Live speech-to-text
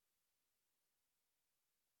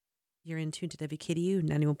You're in tune to WKDU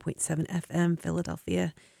 91.7 FM,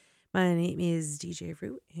 Philadelphia. My name is DJ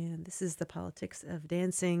ROO, and this is the Politics of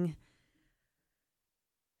Dancing.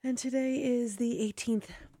 And today is the 18th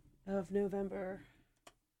of November,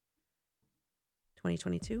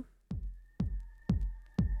 2022.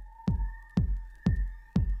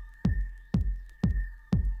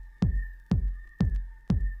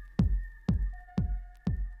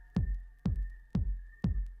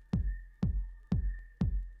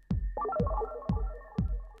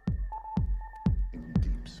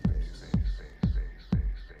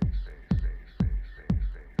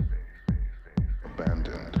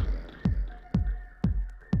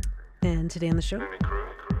 And today on the show,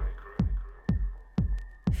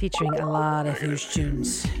 featuring a lot of huge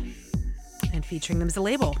tunes, and featuring them as a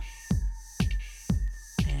label.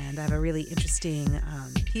 And I have a really interesting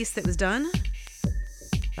piece that was done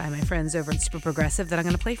by my friends over at Super Progressive that I'm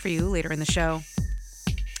going to play for you later in the show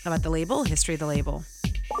about the label, history of the label,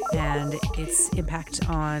 and its impact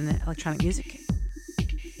on electronic music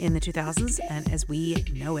in the 2000s and as we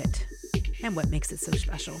know it, and what makes it so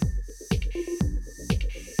special.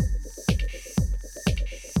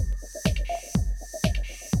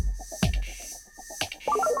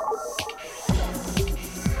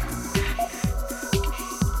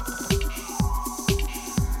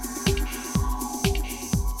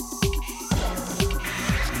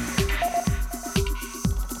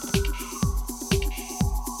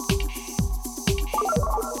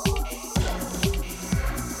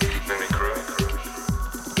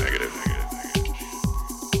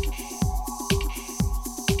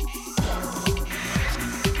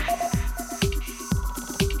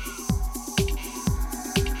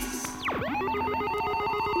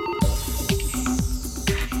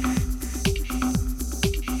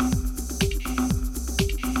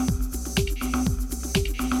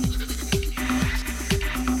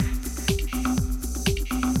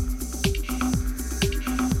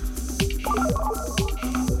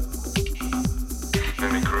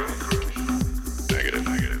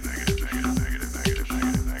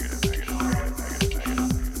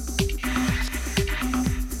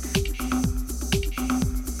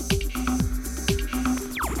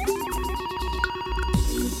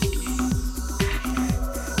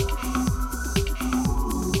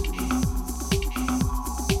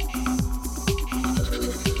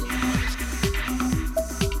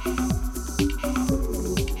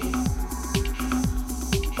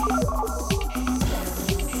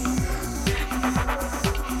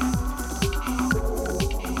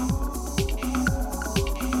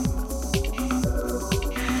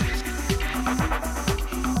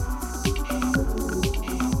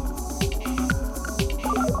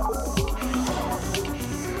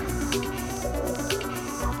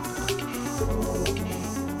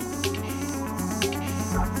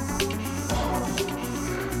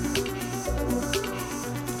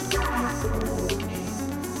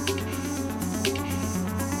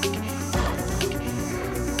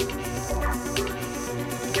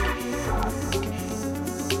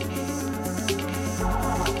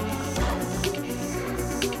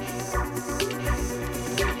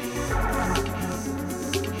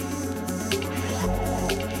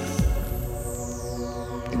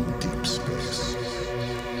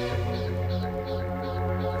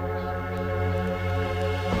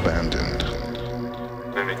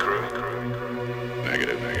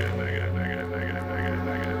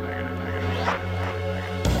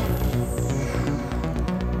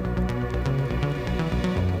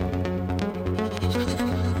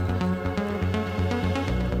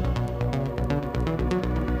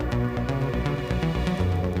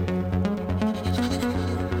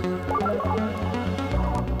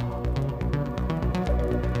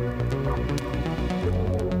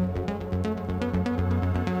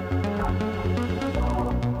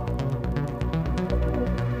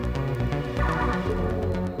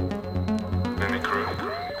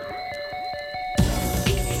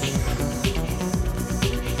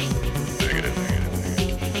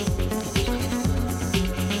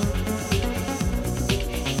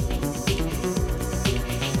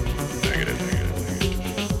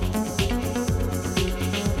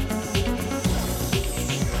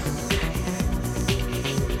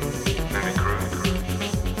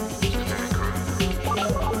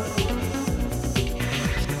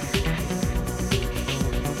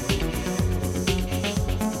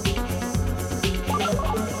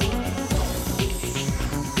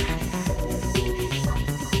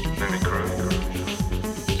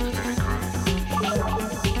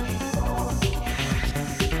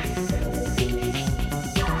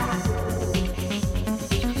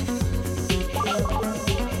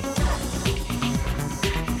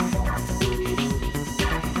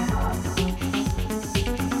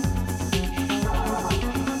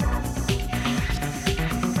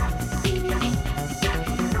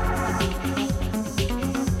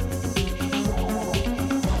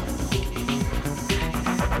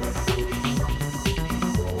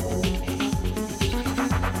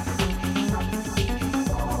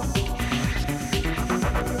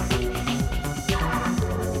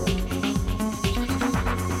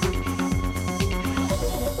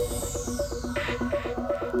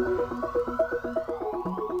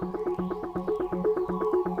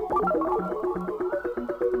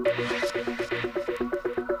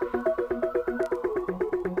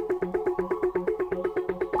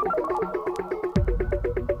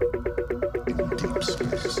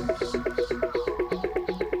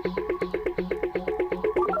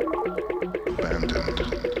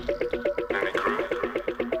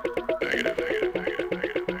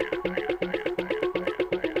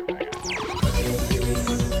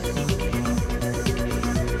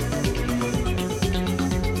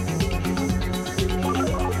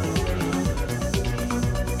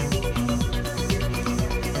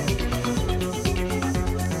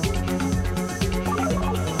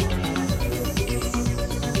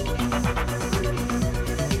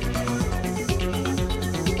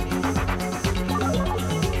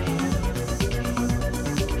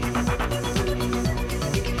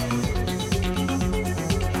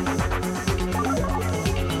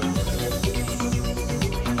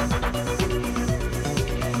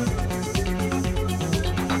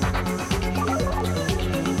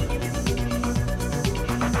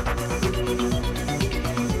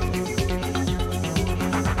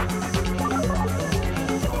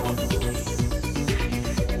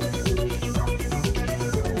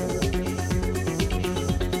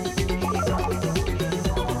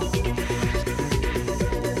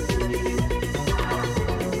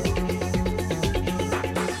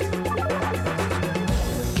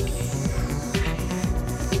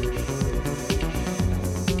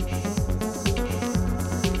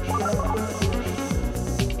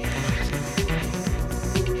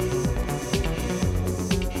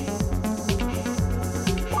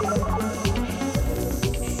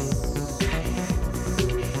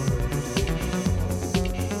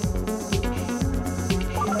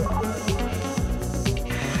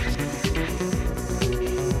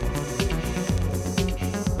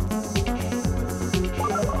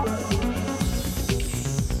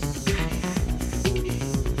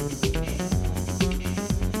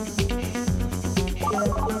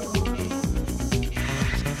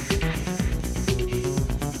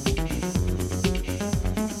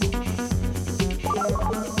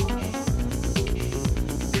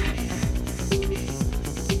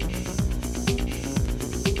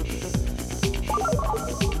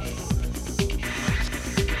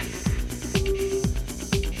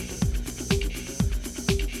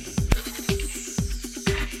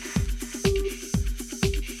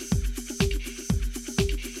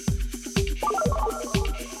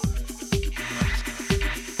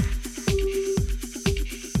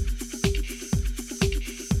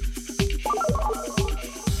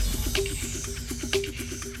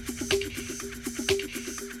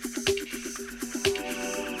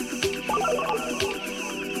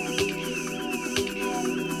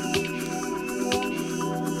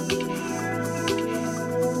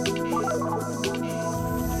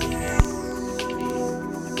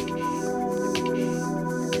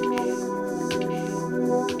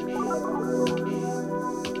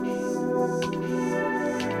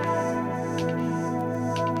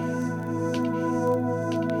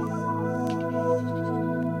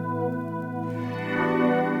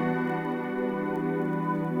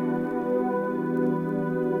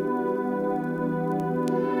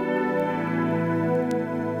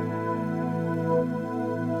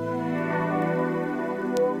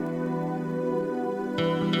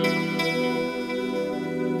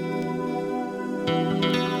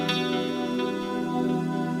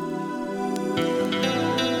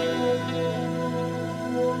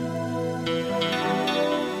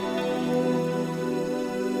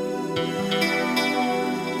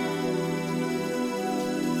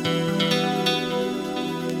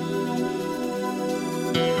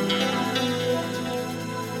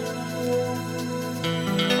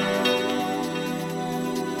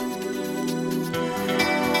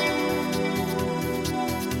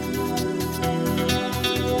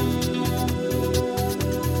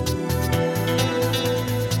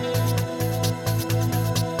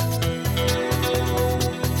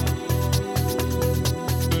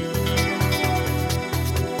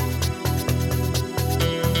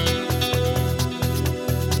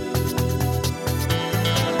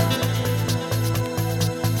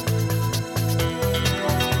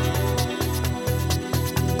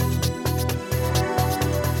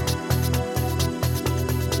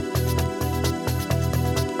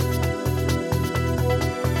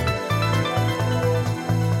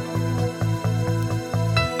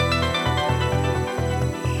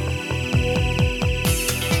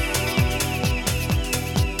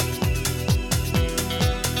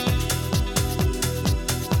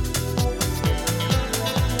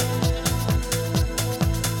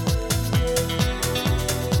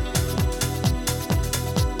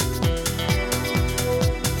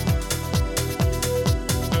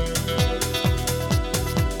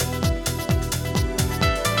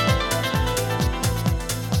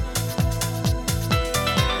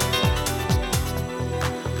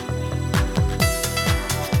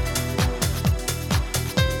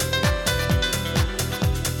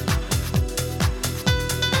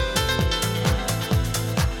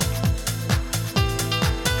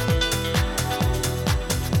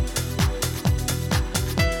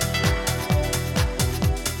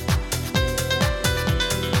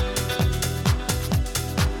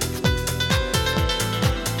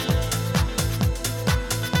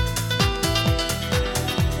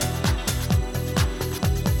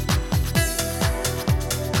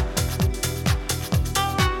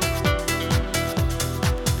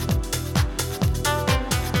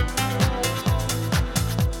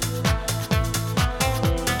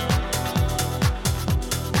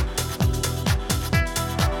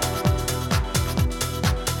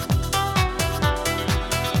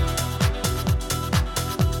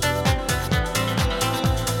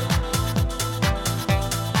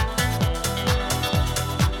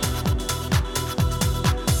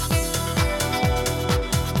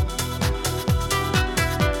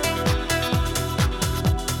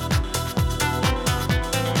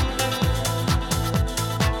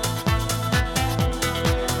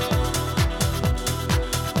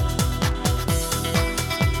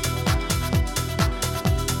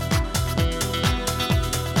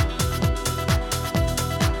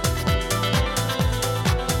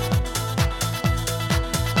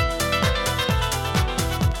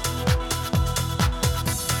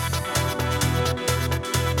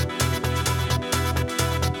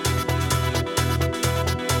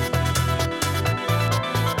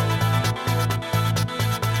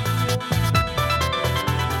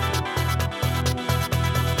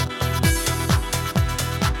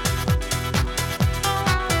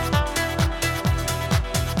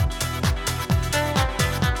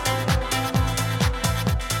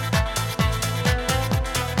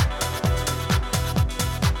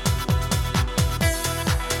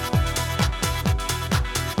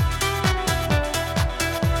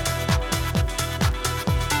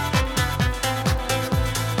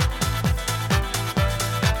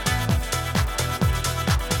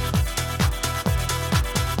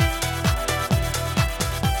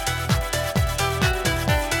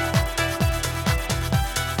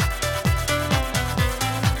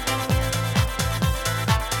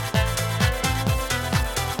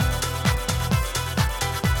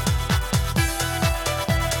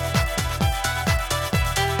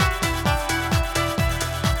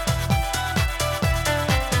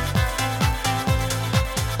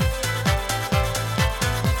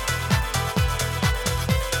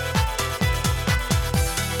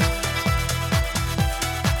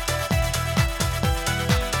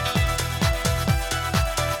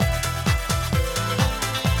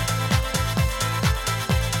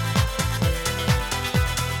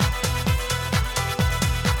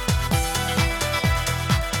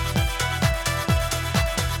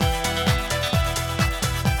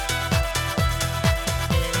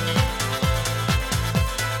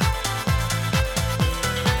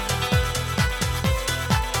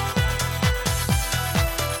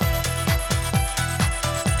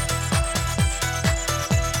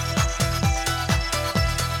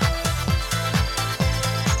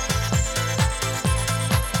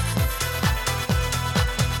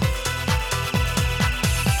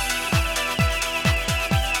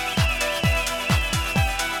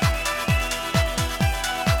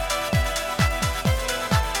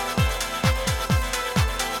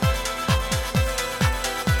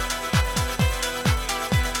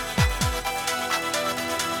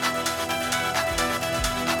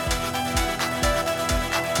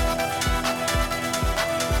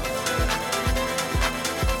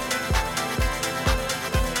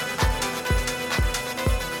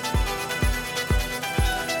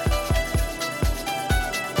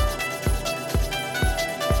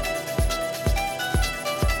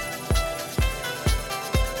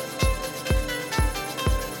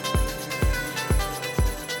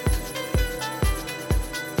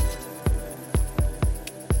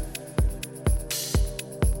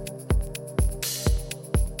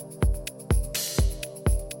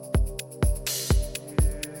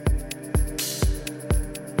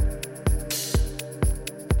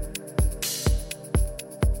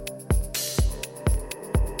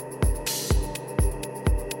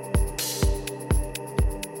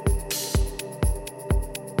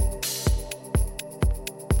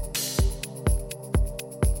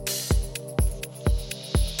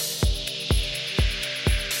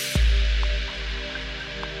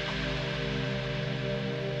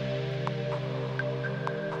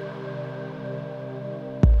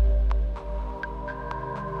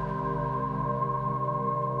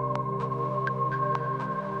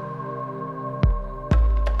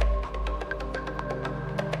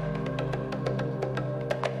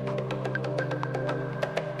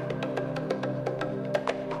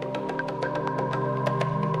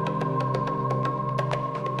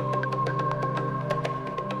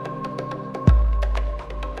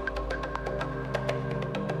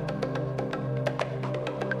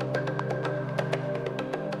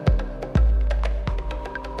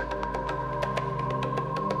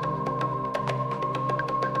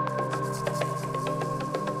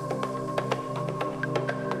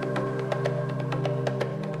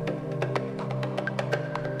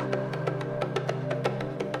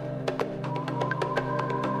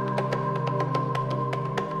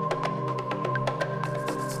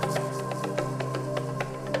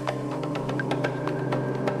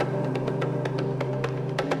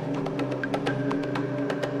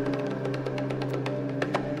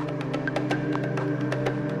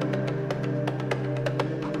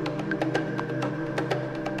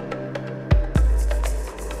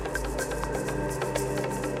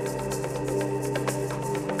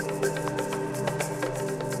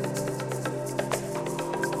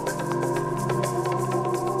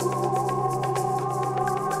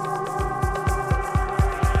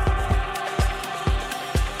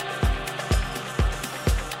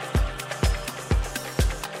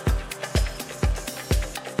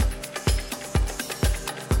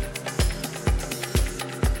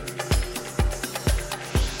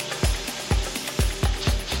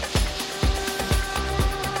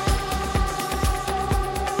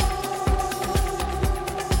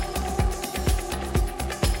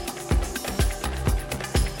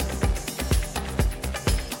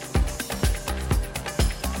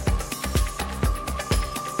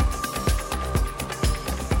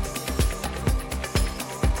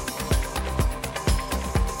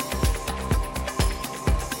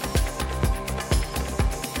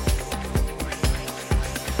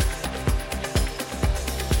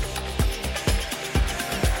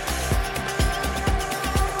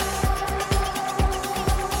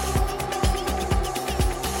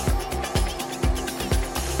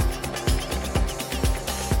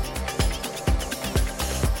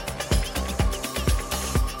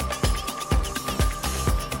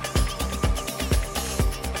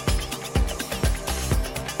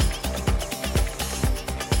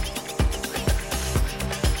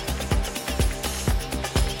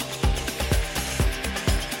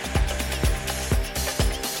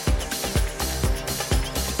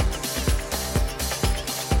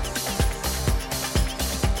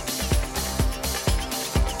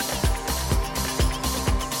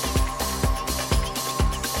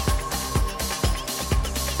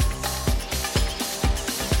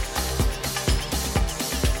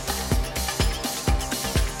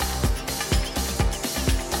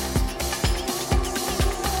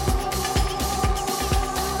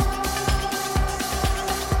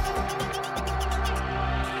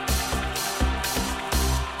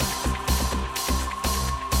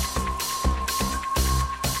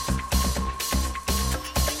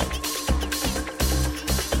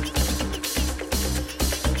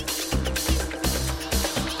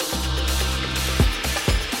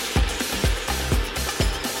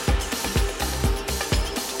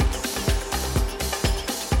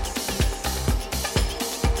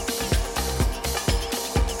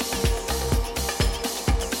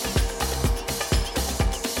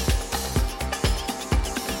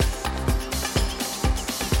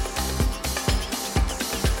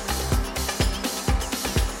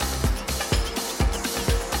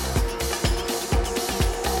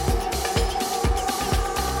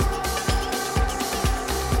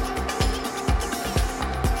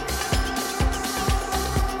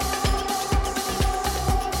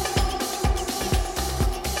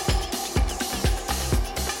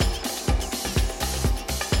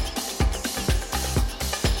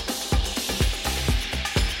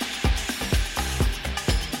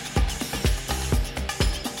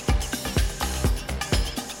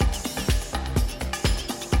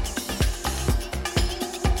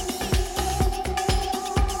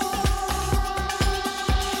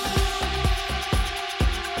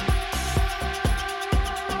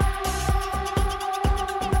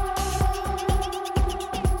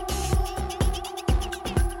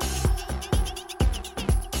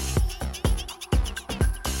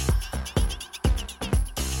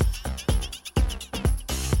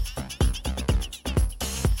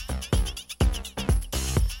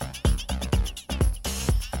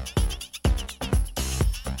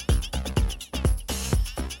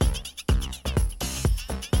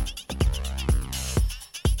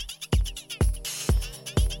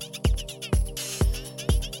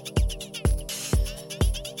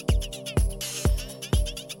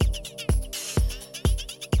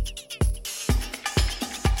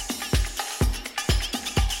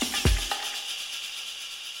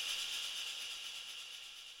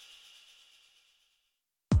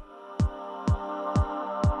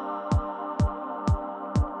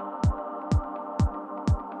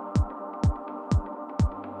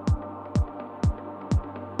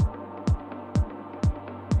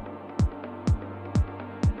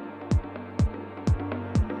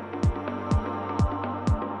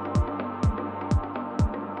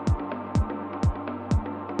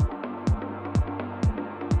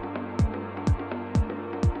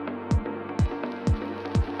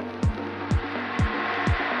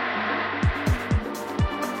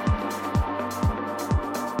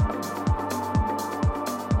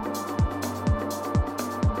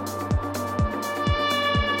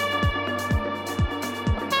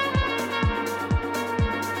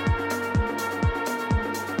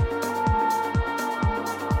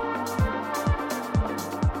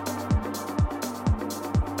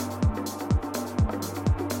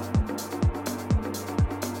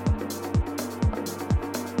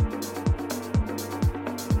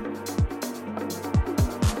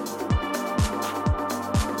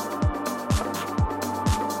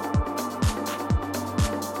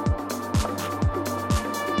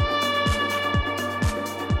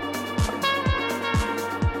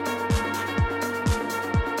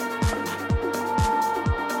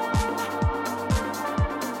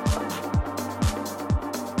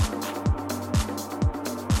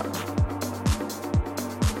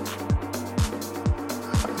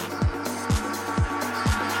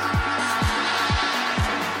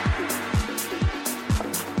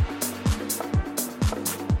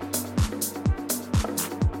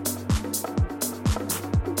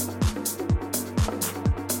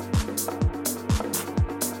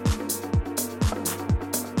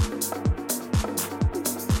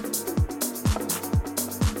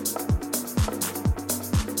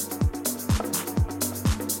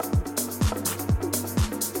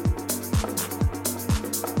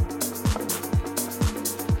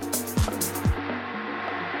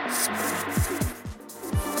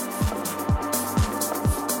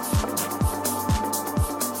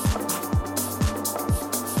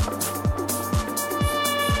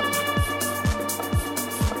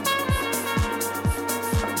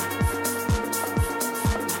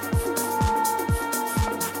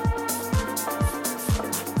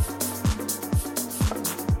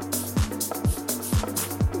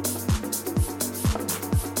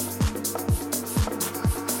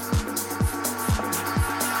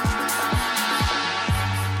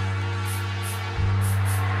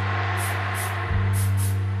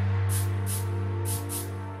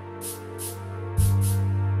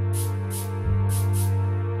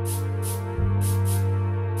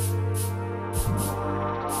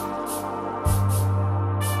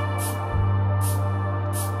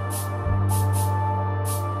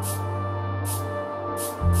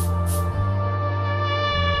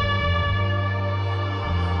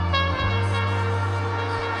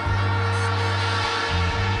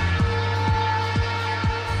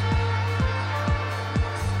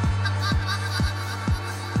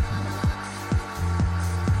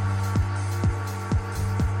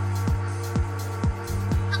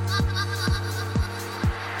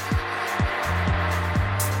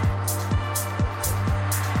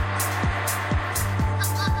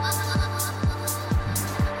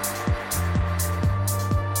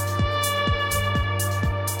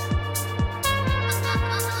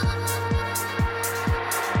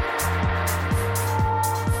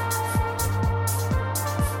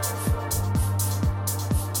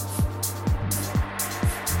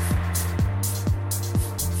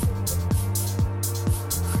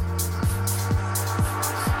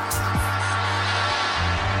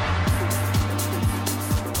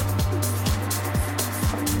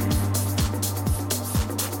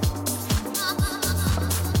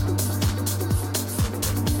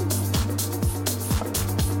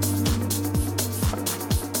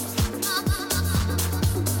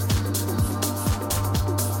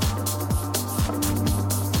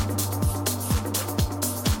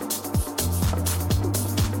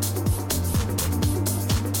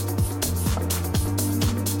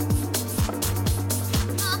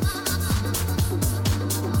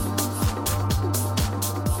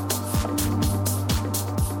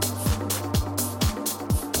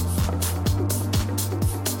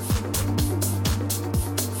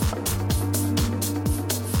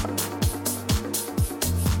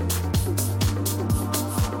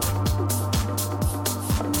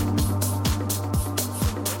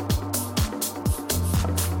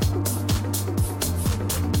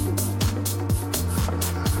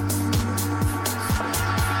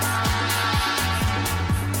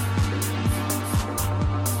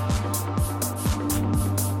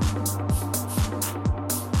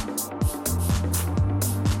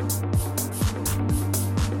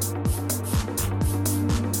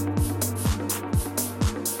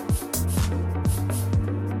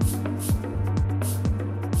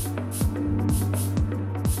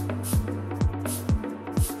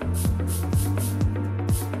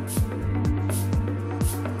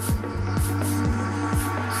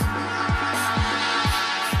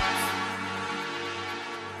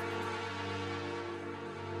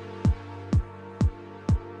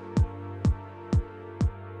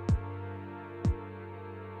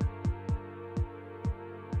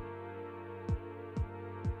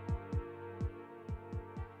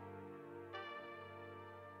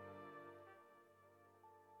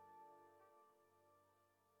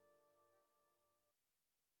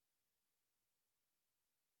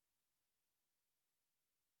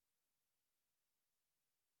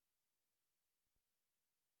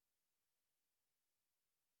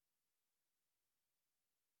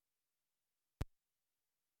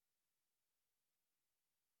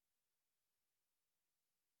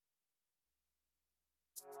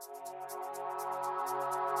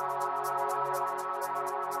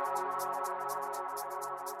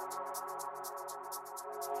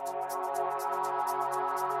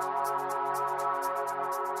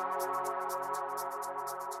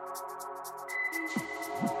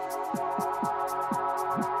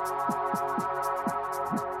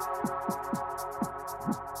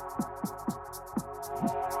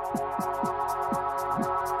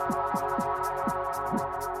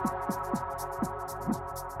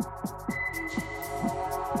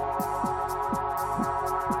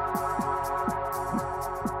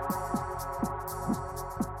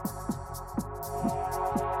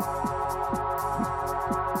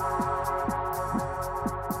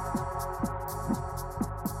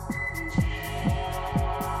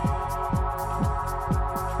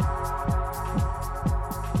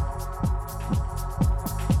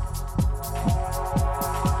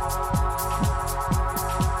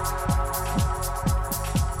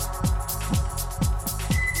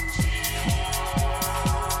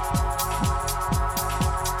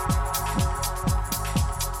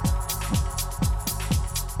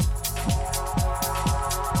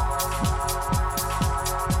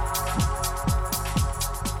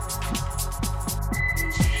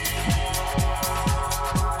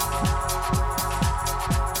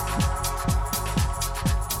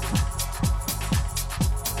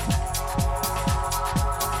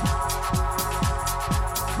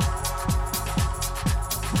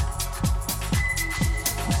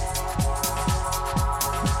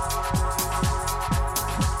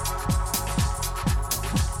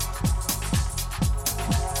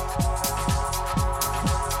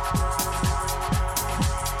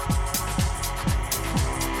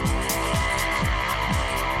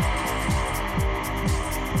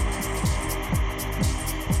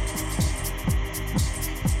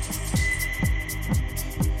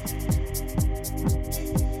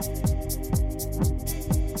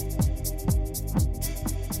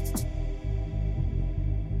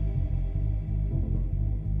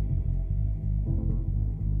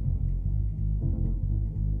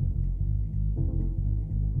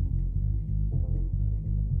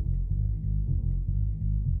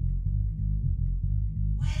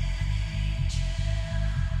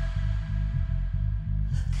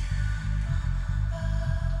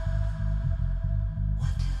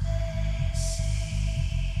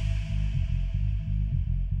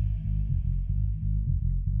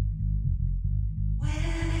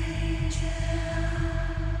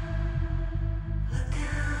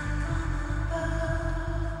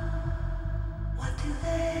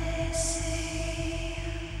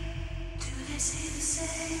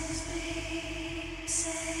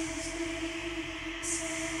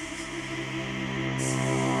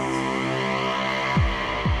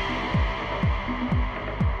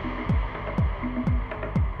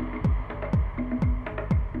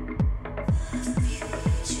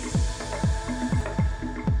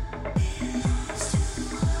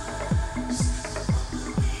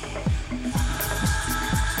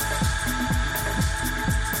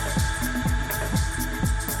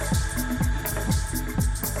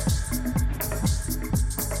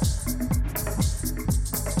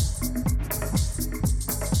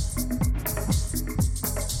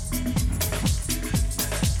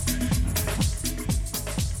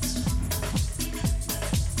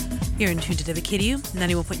 You're in tune to WKDU,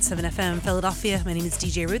 91.7 FM, Philadelphia. My name is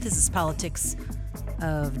DJ ROO. This is Politics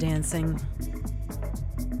of Dancing.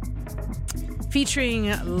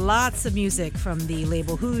 Featuring lots of music from the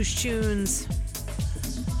label Who's Tunes.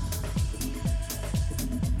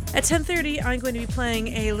 At 10:30, I'm going to be playing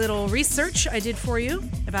a little research I did for you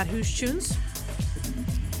about Who's Tunes.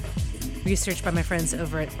 Research by my friends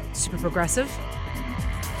over at Super Progressive.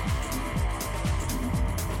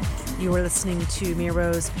 You are listening to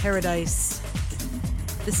Miro's Paradise.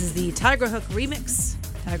 This is the Tiger Hook remix.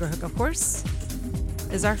 Tiger Hook, of course,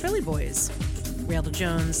 is our Philly boys. Randall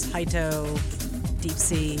Jones, Haito, Deep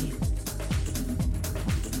Sea.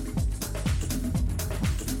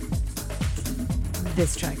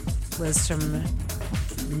 This track was from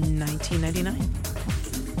 1999.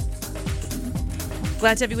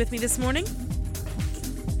 Glad to have you with me this morning.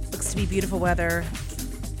 Looks to be beautiful weather.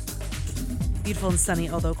 Beautiful and sunny,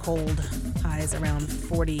 although cold. Highs around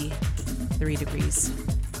 43 degrees.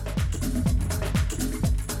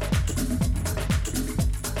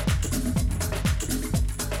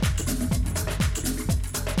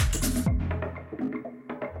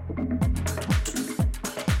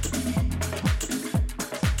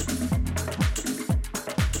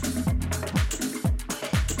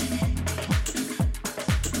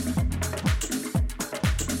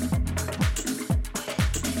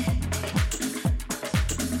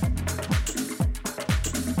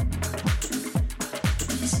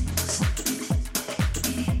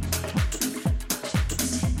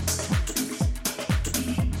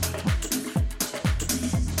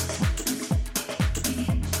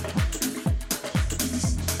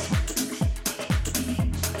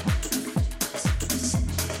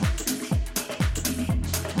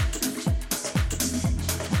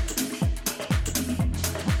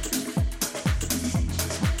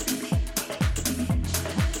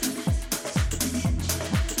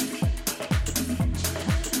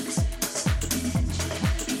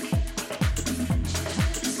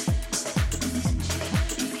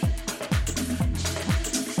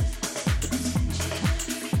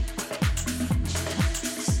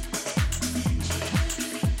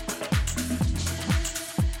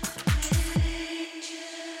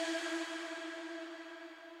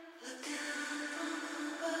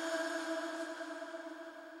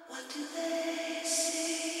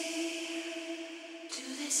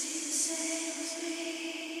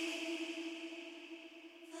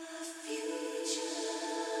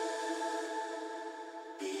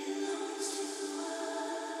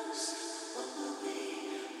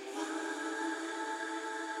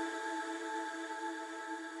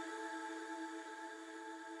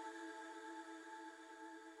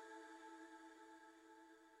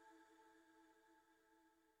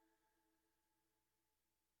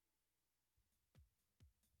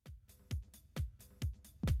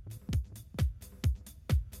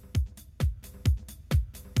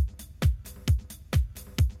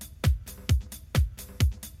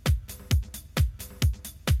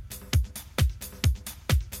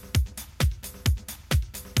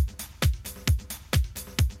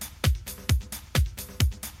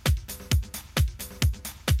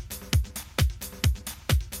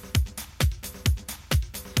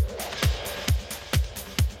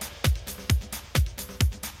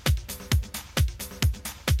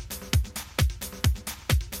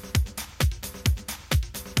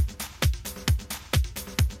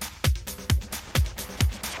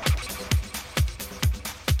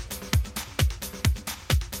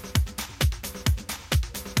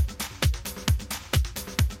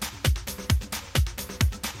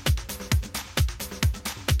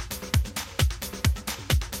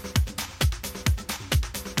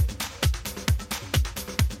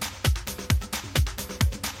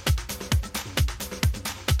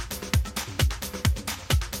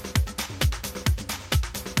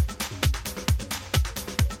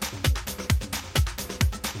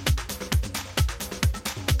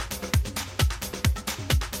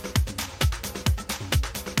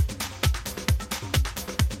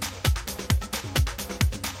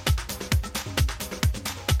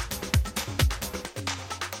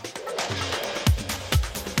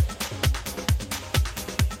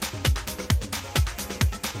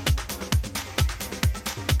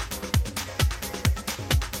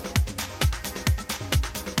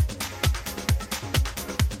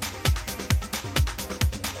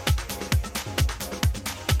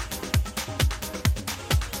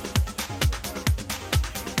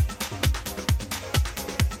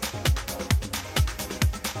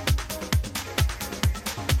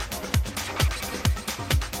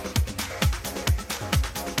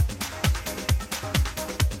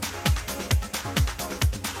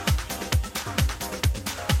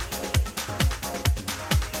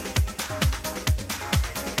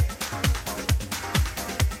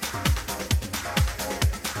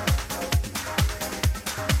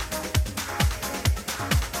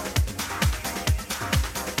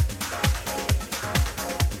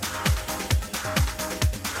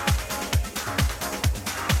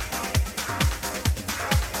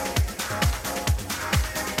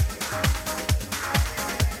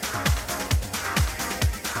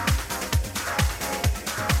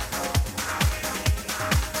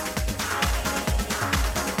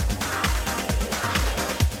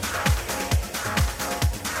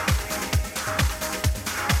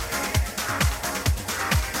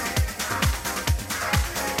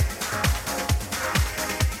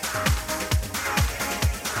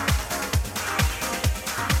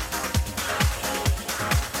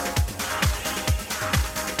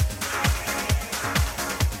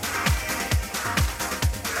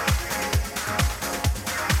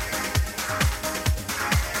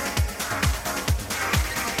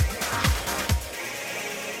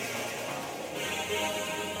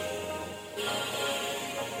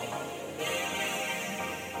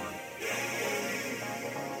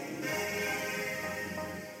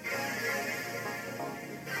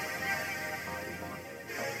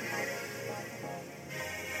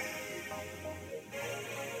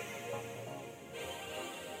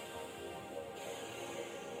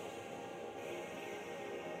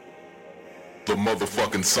 The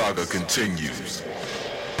motherfucking saga continues.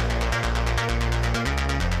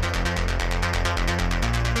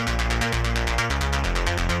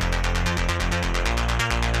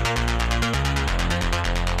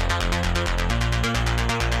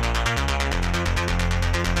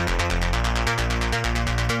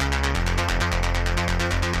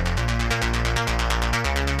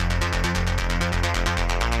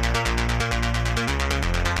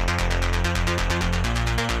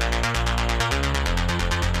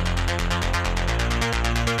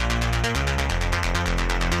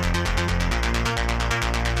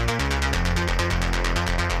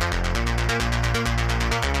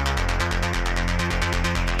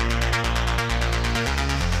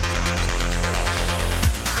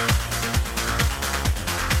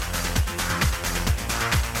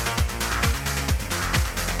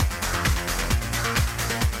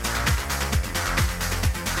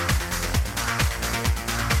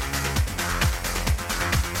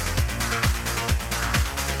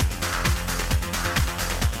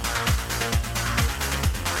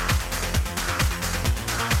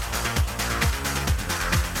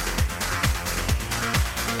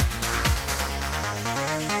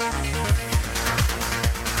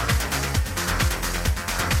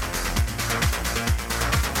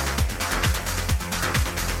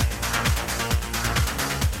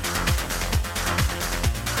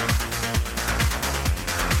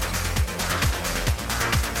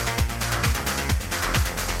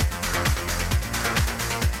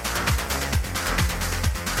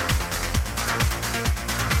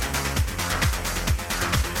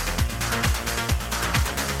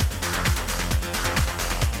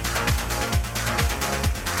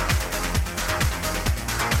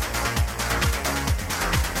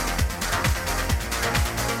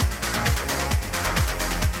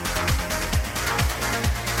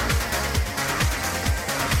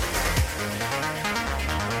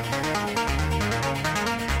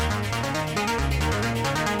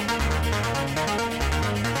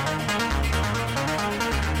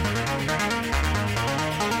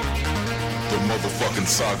 Motherfucking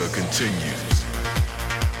saga continues.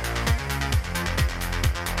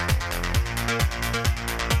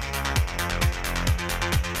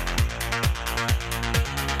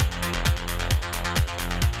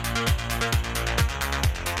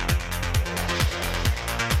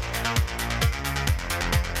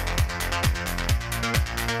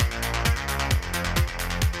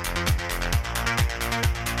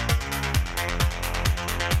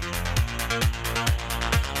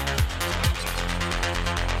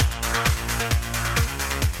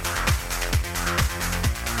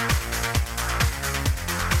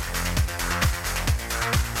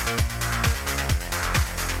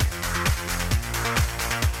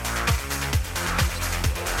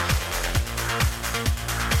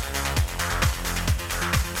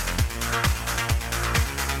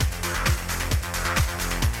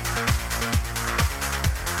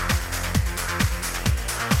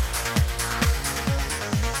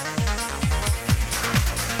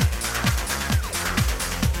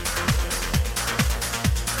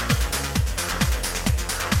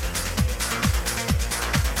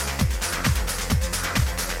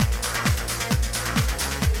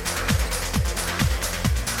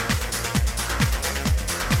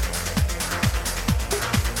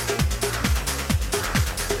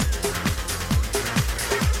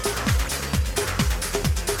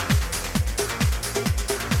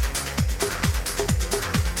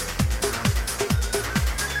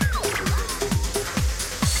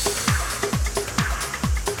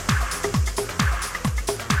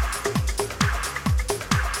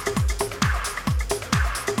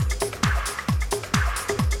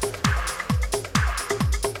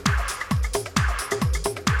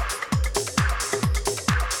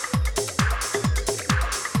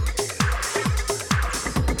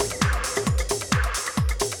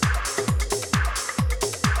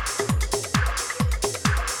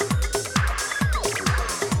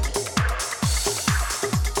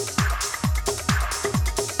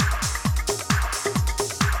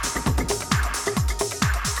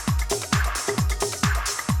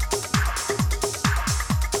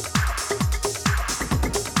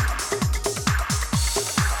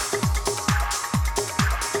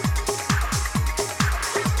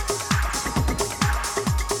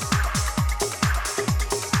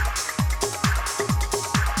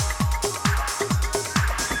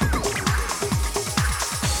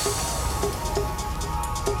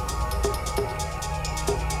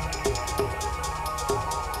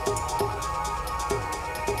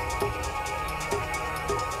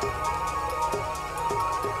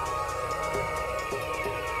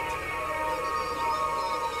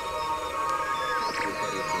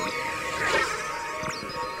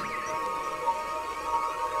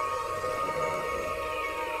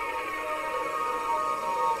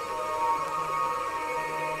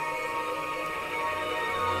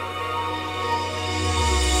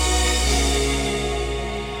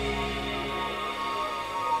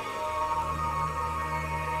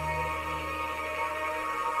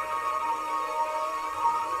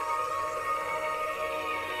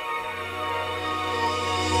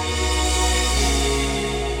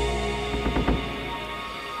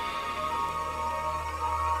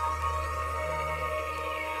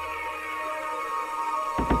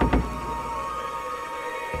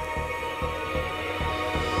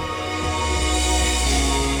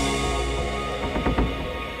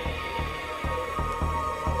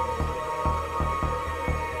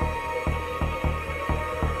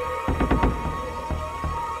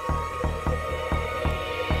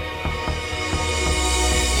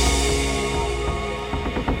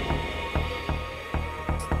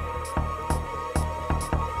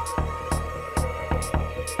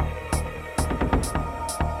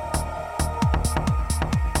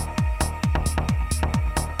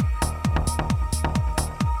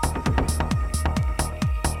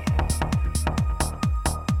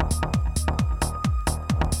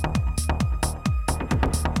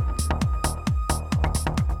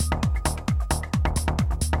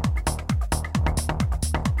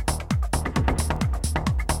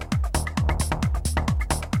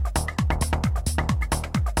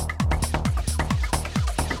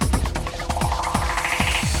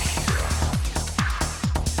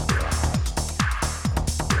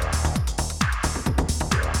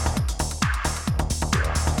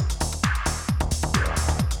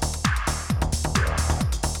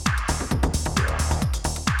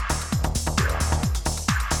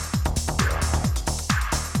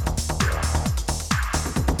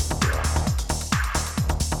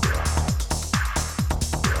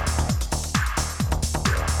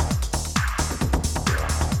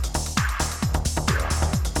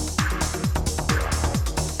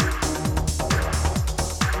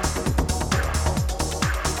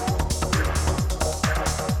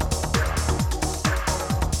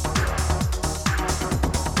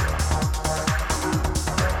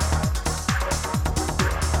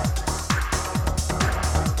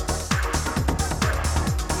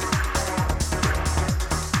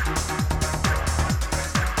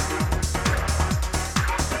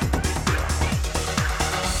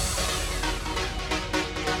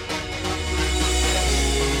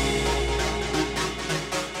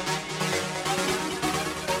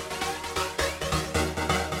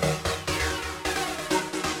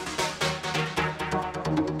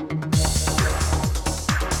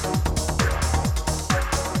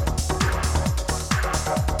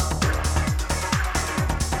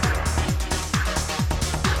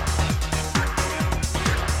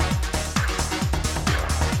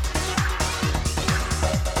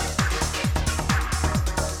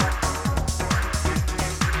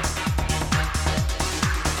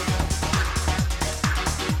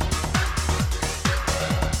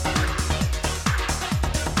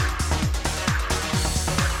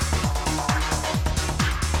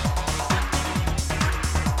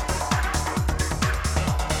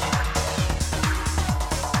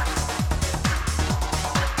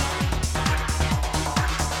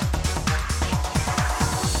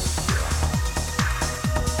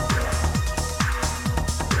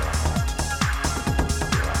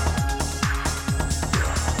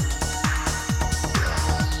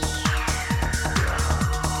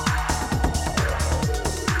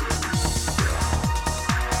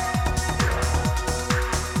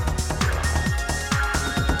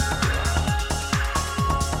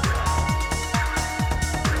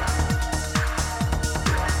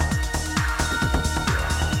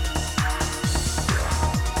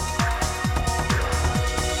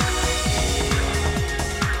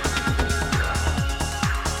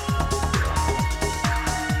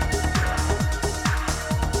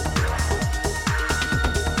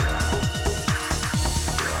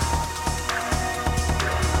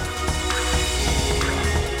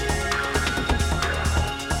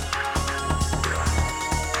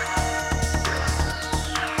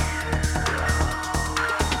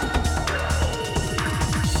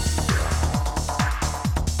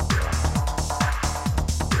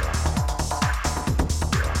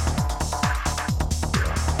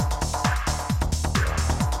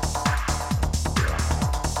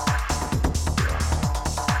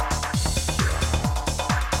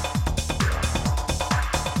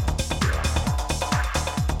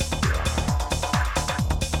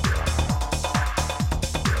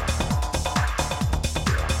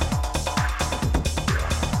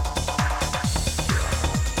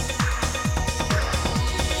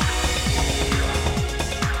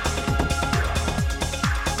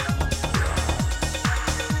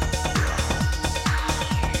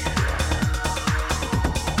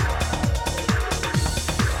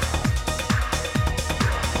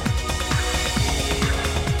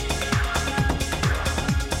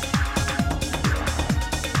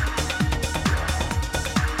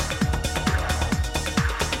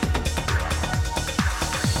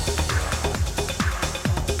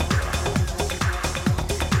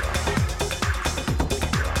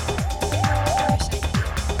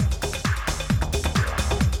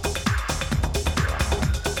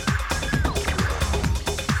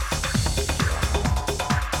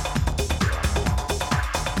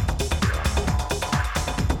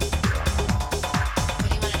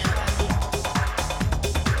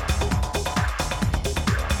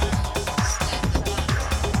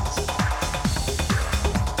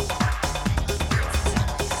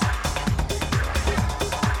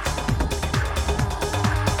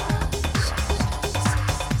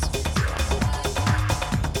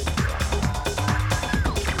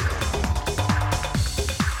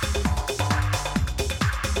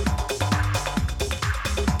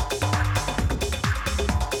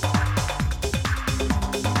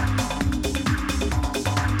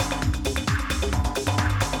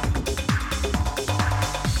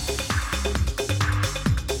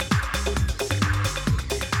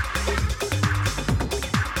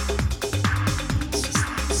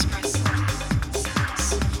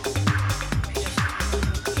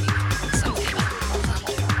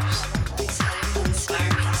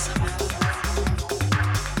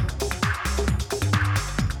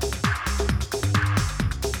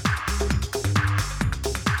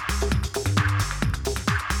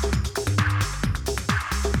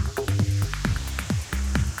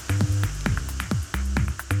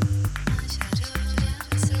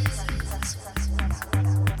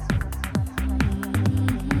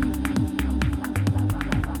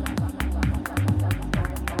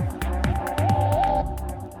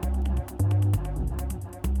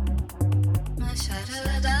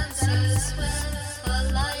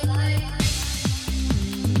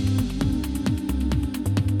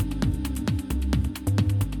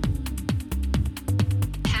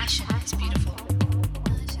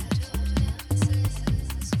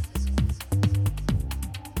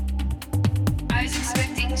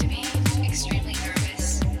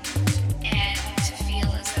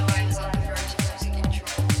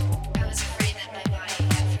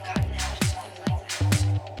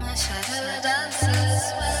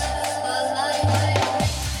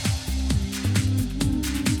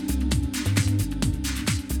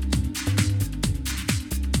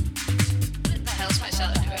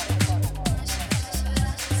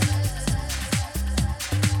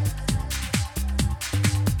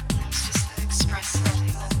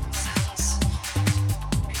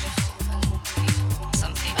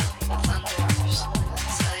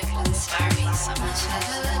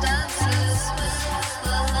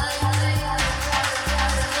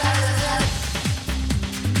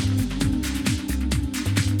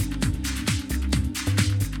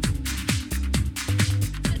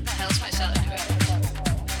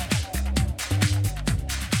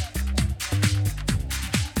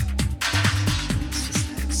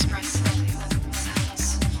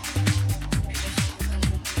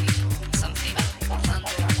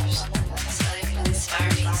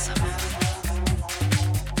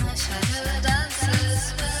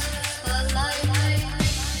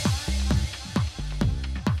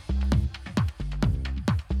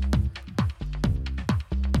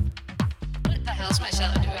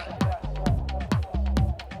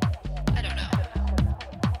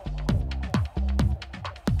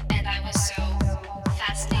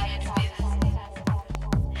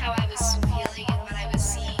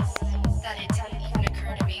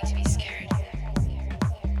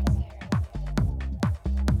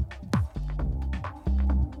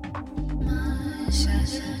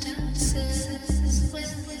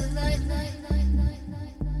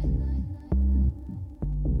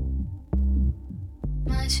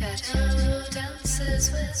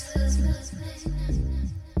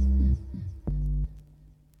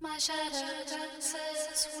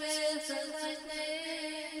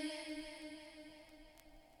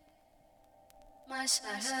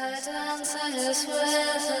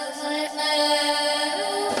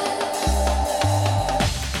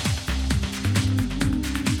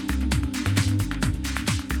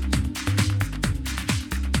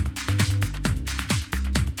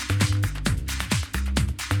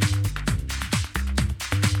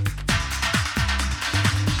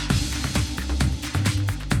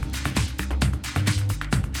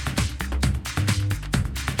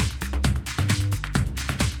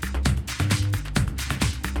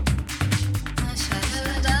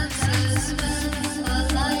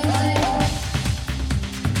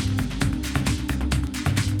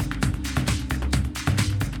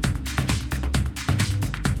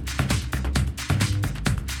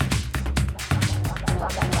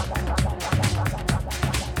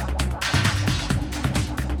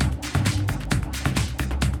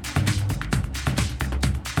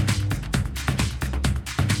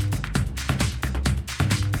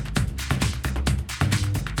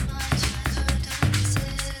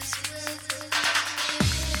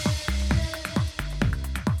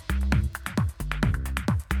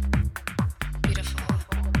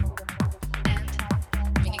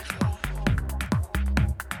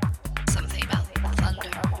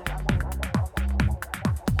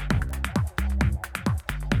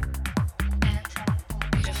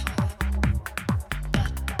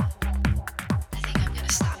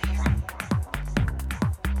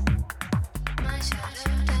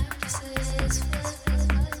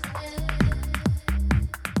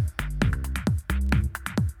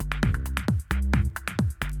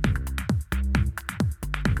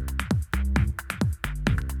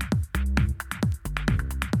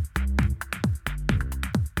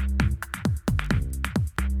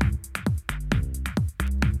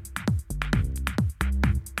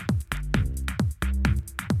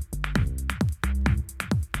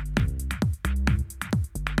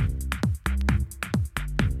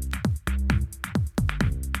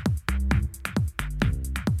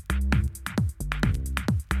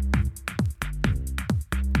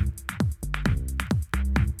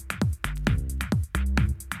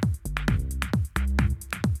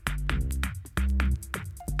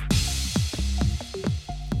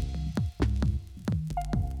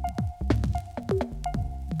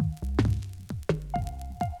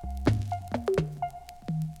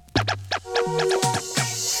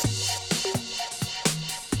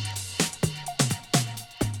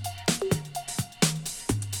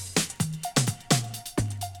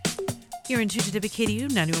 You're in tune to WKDU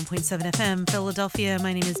 91.7 FM, Philadelphia.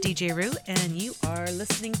 My name is DJ ROO, and you are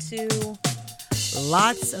listening to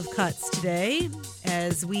lots of cuts today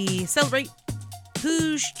as we celebrate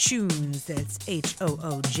Hooj Tunes. That's Hooj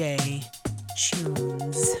Tunes.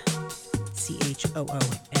 CHOONS.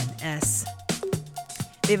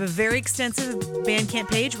 They have a very extensive Bandcamp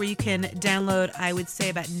page where you can download, I would say,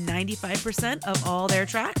 about 95% of all their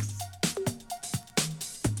tracks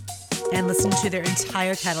and listen to their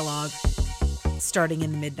entire catalog starting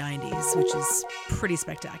in the mid-90s, which is pretty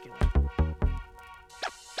spectacular.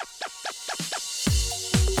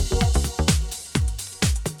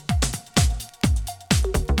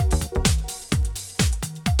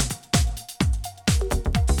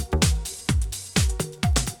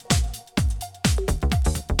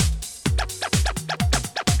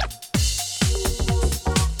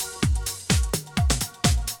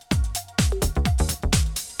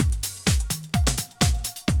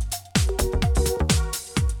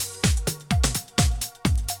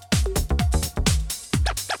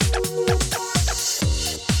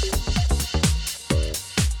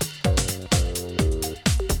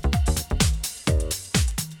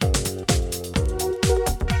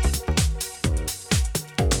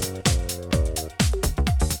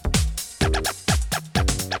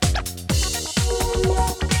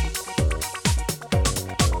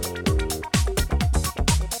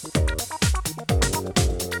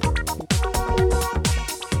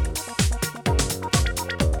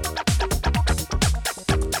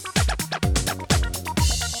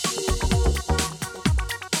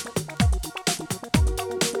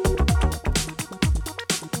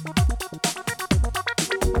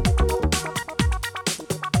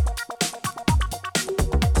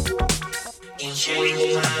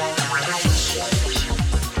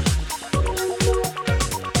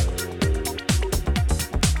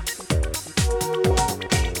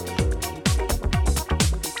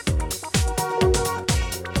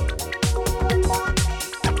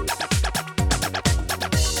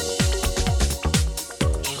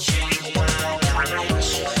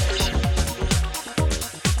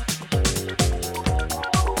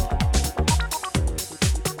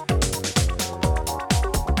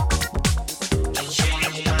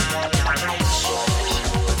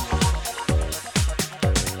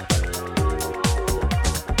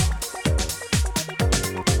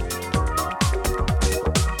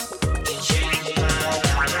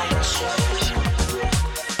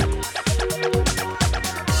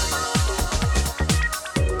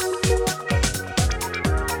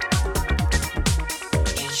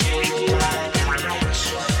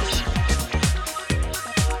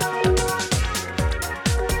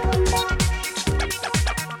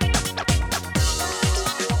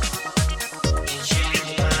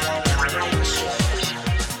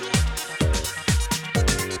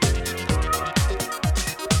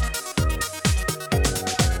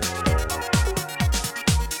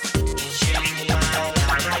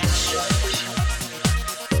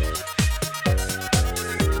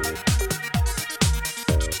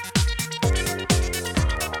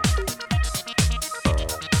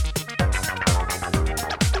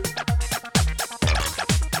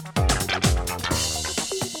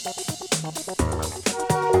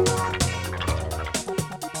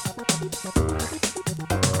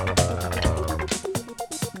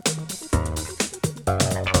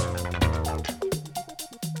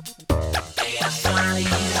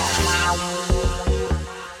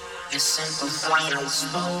 final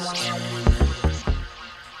spoken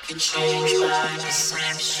could change my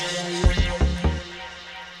perception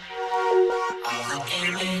of the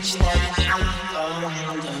image that I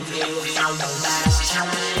owned of you from the last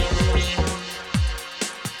time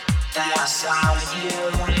that I saw you.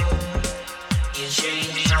 You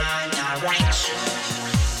changed my direction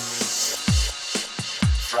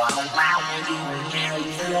from allowing you in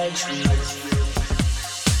the truth.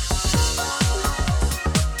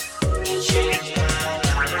 You changed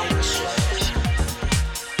my direction.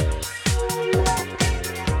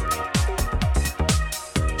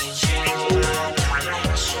 You changed my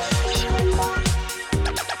direction.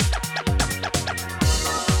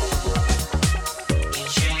 You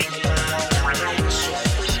changed my direction.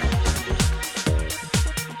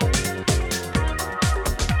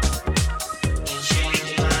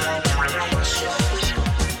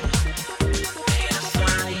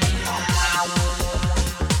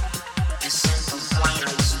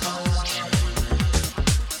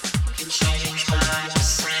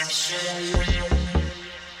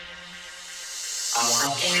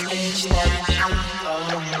 Image that I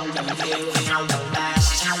owned of you from the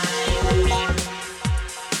last time.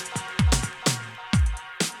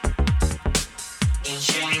 You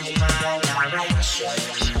changed my direction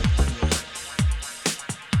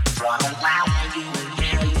from allowing you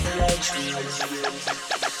in the truth.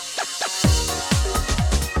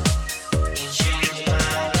 You changed my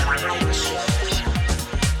direction.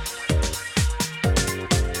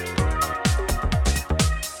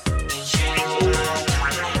 You changed my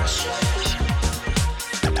direction.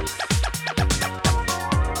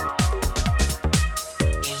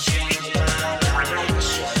 You changed my direction. You changed my direction.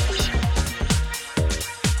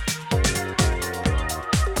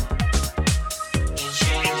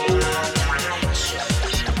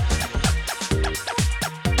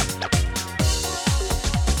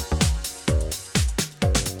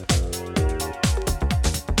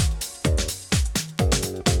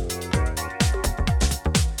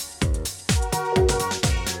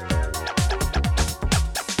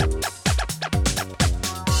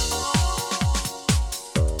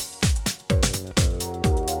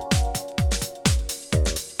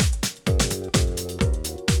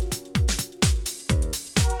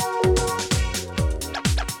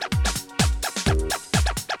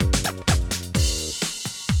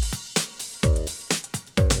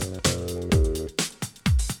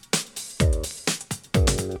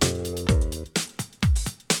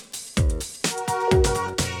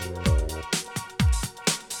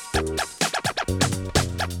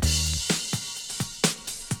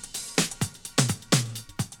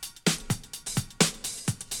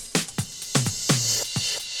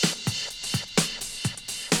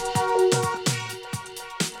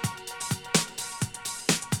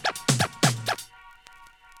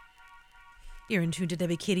 You're in tune to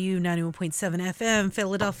WKDU 91.7 FM,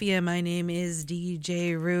 Philadelphia. My name is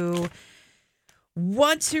DJ ROO.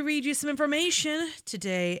 Want to read you some information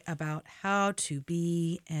today about how to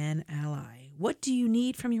be an ally. What do you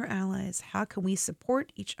need from your allies? How can we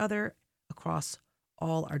support each other across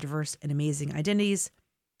all our diverse and amazing identities?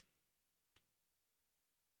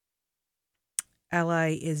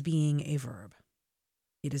 Ally is being a verb.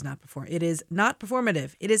 It is not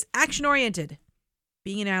performative. It is action-oriented.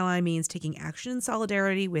 Being an ally means taking action in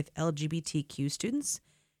solidarity with LGBTQ students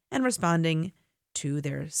and responding to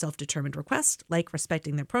their self-determined requests, like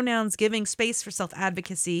respecting their pronouns, giving space for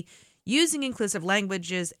self-advocacy, using inclusive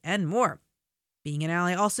languages, and more. Being an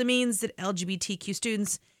ally also means that LGBTQ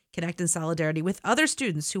students can act in solidarity with other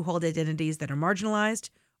students who hold identities that are marginalized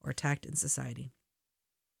or attacked in society.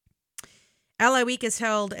 Ally Week is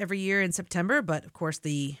held every year in September, but of course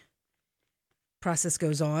the process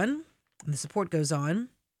goes on. And the support goes on.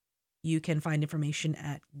 You can find information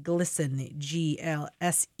at glisten,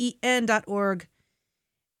 glsen.org,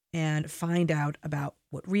 and find out about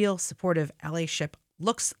what real supportive allyship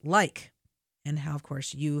looks like and how, of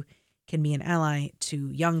course, you can be an ally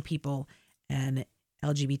to young people and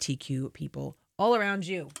LGBTQ people all around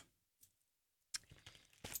you.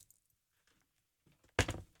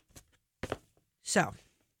 So,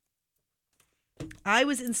 I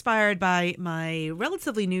was inspired by my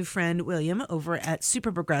relatively new friend, William, over at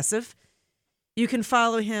Super Progressive. You can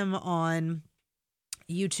follow him on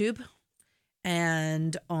YouTube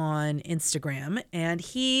and on Instagram. And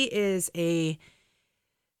he is a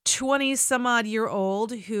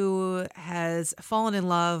 20-some-odd-year-old who has fallen in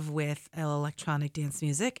love with electronic dance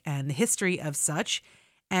music and the history of such.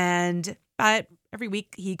 And every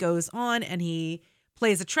week he goes on and he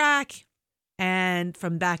plays a track and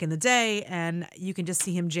from back in the day, and you can just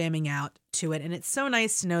see him jamming out to it. And it's so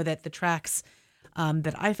nice to know that the tracks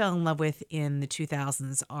that I fell in love with in the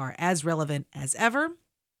 2000s are as relevant as ever.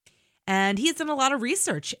 And he has done a lot of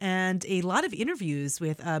research and a lot of interviews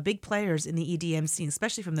with big players in the EDM scene,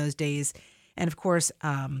 especially from those days. And of course,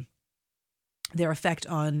 their effect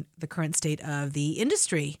on the current state of the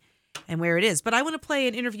industry and where it is. But I want to play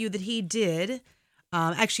an interview that he did.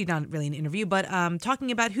 Actually, not really an interview, but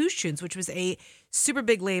talking about Hooge Tunes, which was a super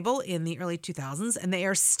big label in the early 2000s. And they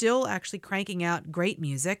are still actually cranking out great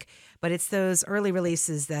music. But it's those early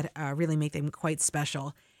releases that really make them quite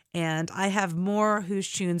special. And I have more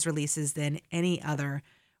Hooge Tunes releases than any other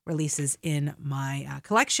releases in my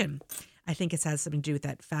collection. I think it has something to do with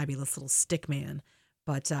that fabulous little stick man.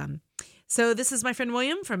 But so this is my friend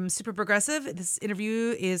William from Super Progressive. This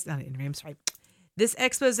interview is not an interview, I'm sorry. This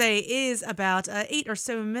expose is about 8 or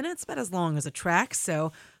so minutes, about as long as a track.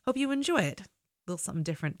 So hope you enjoy it. A little something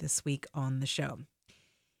different this week on the show.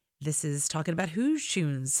 This is talking about Hooge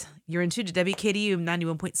Tunes. You're in tune to WKDU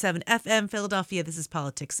 91.7 FM Philadelphia. This is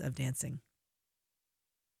Politics of Dancing.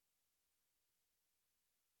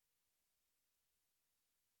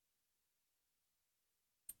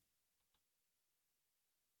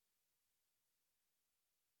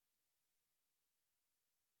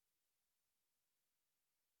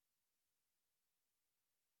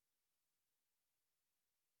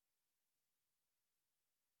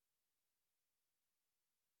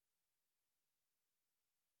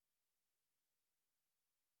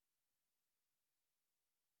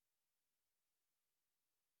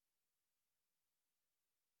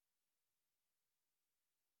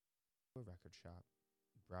 A record shop,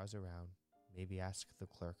 browse around, maybe ask the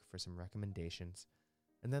clerk for some recommendations,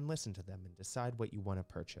 and then listen to them and decide what you want to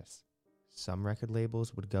purchase. Some record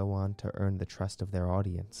labels would go on to earn the trust of their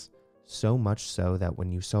audience, so much so that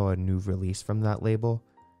when you saw a new release from that label,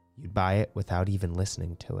 you'd buy it without even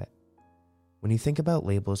listening to it. When you think about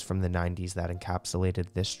labels from the 90s that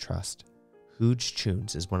encapsulated this trust, Hooge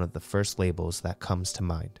Tunes is one of the first labels that comes to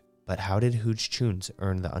mind. But how did Hooge Tunes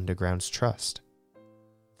earn the underground's trust?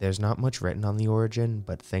 There's not much written on the origin,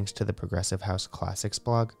 but thanks to the Progressive House Classics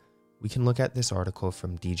blog, we can look at this article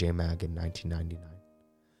from DJ Mag in 1999.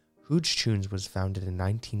 Hooge Tunes was founded in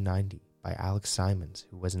 1990 by Alex Simons,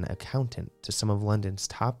 who was an accountant to some of London's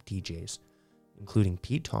top DJs, including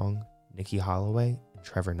Pete Tong, Nicky Holloway, and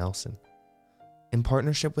Trevor Nelson. In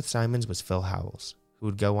partnership with Simons was Phil Howells, who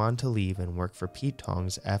would go on to leave and work for Pete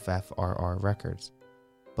Tong's FFRR Records.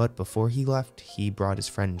 But before he left, he brought his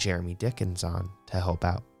friend Jeremy Dickens on to help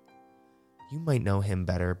out. You might know him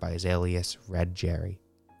better by his alias Red Jerry.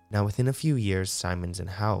 Now within a few years, Simons and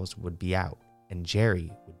Howells would be out, and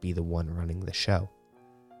Jerry would be the one running the show.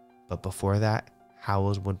 But before that,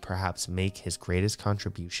 Howells would perhaps make his greatest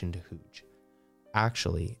contribution to Hooge.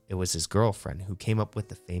 Actually, it was his girlfriend who came up with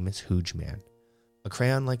the famous Hooge Man, a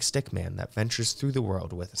crayon-like stick man that ventures through the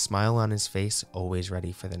world with a smile on his face, always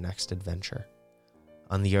ready for the next adventure.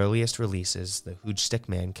 On the earliest releases, the Hooge stick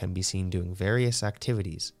man can be seen doing various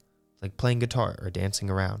activities, like playing guitar or dancing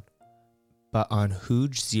around. But on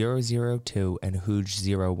Hooge 002 and Hooge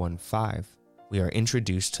 015, we are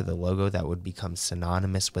introduced to the logo that would become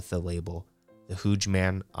synonymous with the label, the Hooge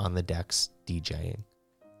Man on the decks DJing.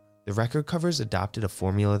 The record covers adopted a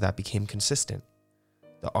formula that became consistent.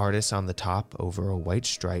 The artist on the top over a white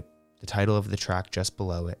stripe, the title of the track just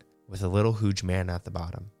below it, with a little Hooge Man at the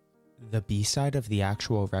bottom. The B-side of the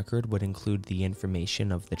actual record would include the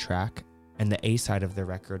information of the track, and the A-side of the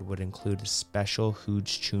record would include a special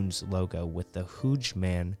Hooge Tunes logo with the Hooge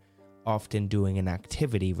Man often doing an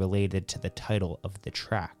activity related to the title of the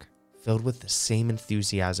track. Filled with the same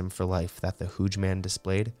enthusiasm for life that the Hooge Man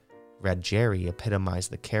displayed, Red Jerry epitomized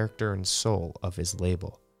the character and soul of his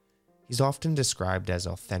label. He's often described as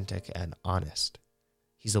authentic and honest.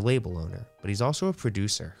 He's a label owner, but he's also a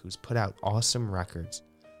producer who's put out awesome records,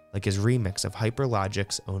 like his remix of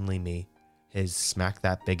Hyperlogic's Only Me, his Smack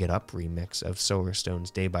That Bigot Up remix of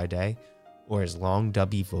Solarstone's Day by Day, or his long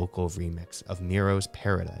dubby vocal remix of Miro's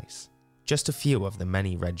Paradise. Just a few of the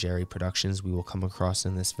many Red Jerry productions we will come across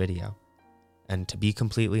in this video. And to be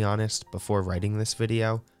completely honest, before writing this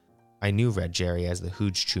video, I knew Red Jerry as the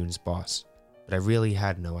Hooge Tunes boss, but I really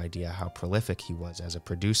had no idea how prolific he was as a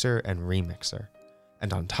producer and remixer.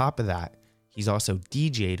 And on top of that, he's also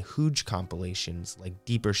DJ'd Hooge compilations like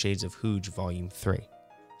Deeper Shades of Hooge Volume 3.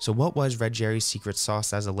 So what was Red Jerry's secret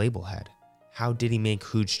sauce as a label head? How did he make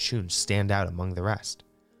Hooge Tunes stand out among the rest?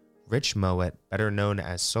 Rich Mowat, better known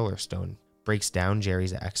as Solarstone, breaks down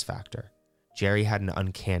Jerry's X Factor. Jerry had an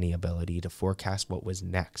uncanny ability to forecast what was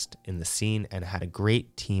next in the scene and had a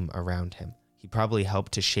great team around him. He probably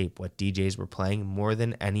helped to shape what DJs were playing more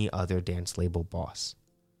than any other dance label boss.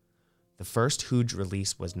 The first Hooge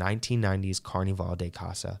release was 1990's Carnival de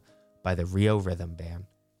Casa by the Rio Rhythm Band,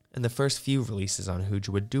 and the first few releases on Hooge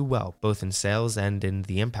would do well, both in sales and in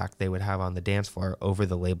the impact they would have on the dance floor over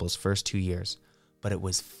the label's first 2 years. But it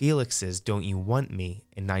was Felix's Don't You Want Me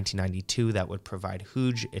in 1992 that would provide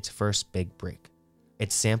Hooge its first big break.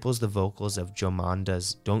 It samples the vocals of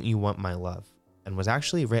Jomanda's Don't You Want My Love, and was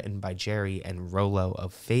actually written by Jerry and Rolo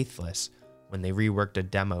of Faithless when they reworked a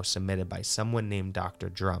demo submitted by someone named Dr.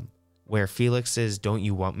 Drum, where Felix's Don't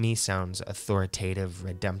You Want Me sounds authoritative,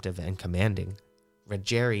 redemptive, and commanding. Red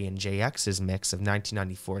Jerry and JX's mix of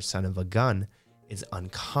 1994's Son of a Gun is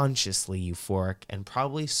unconsciously euphoric and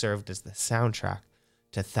probably served as the soundtrack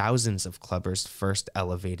to thousands of clubbers' first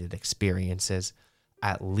elevated experiences,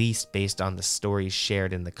 at least based on the stories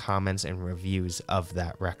shared in the comments and reviews of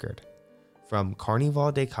that record. From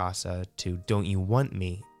Carnival de Casa to Don't You Want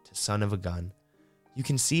Me to Son of a Gun, you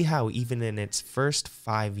can see how even in its first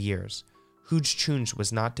 5 years, Hooge Tunes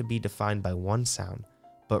was not to be defined by one sound,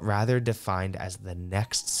 but rather defined as the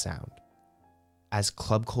next sound. As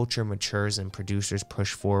club culture matures and producers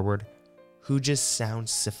push forward, Hooge's sound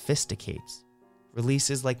sophisticates.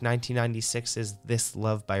 Releases like 1996's This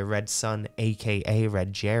Love by Red Sun, aka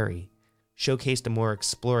Red Jerry, showcased a more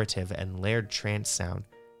explorative and layered trance sound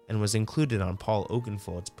and was included on Paul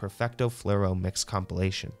Oakenfold's Perfecto Floro mix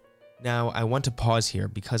compilation. Now, I want to pause here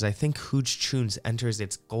because I think Hooge Tunes enters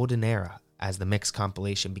its golden era as the mix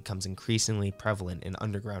compilation becomes increasingly prevalent in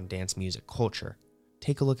underground dance music culture.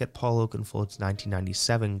 Take a look at Paul Oakenfold's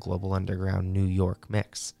 1997 Global Underground New York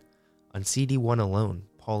mix. On CD1 alone,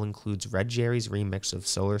 Paul includes Red Jerry's remix of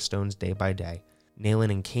Solar Stone's Day by Day,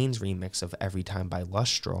 Nayland and Kane's remix of Every Time by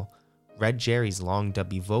Lustrel, Red Jerry's long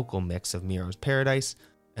dubby vocal mix of Miro's Paradise,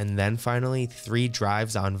 and then finally 3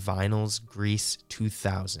 drives on vinyl's Grease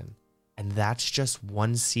 2000. And that's just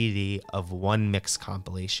one CD of one mix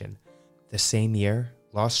compilation. The same year,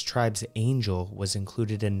 Lost Tribe's Angel was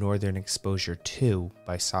included in Northern Exposure 2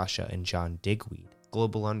 by Sasha and John Digweed.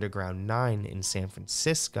 Global Underground 9 in San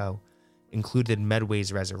Francisco included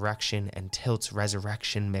Medway's Resurrection and Tilt's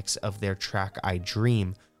Resurrection mix of their track I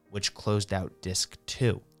Dream, which closed out Disc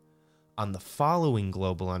 2. On the following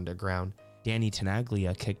Global Underground, Danny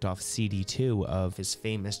Tenaglia kicked off CD2 of his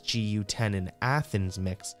famous GU10 in Athens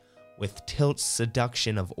mix with Tilt's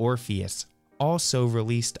Seduction of Orpheus, also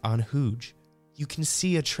released on Hooge. You can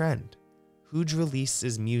see a trend. Hooge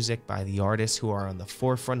releases music by the artists who are on the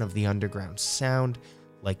forefront of the underground sound,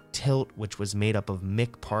 like Tilt, which was made up of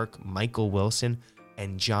Mick Park, Michael Wilson,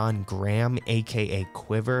 and John Graham, aka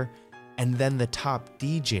Quiver, and then the top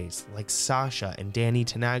DJs like Sasha and Danny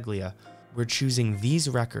Tenaglia were choosing these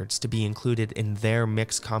records to be included in their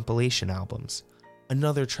mix compilation albums.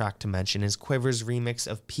 Another track to mention is Quiver's remix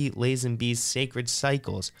of Pete Lazenby's Sacred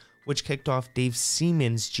Cycles, which kicked off Dave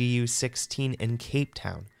Seaman's GU16 in Cape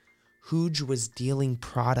Town. Hooge was dealing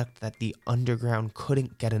product that the underground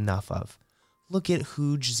couldn't get enough of. Look at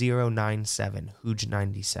Hooge 097, Hooge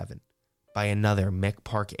 97, by another Mick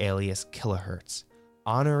Park alias Kilohertz,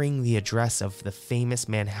 honoring the address of the famous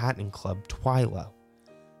Manhattan club Twilo.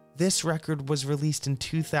 This record was released in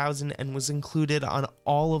 2000 and was included on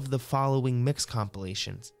all of the following mix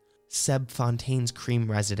compilations: Seb Fontaine's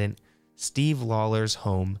Cream Resident, Steve Lawler's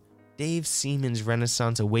Home, Dave Seaman's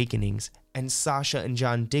Renaissance Awakenings, and Sasha and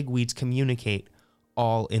John Digweed's Communicate,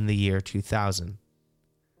 all in the year 2000.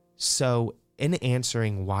 So, in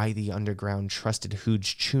answering why the underground trusted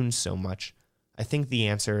Hooge Tunes so much, I think the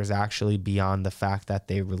answer is actually beyond the fact that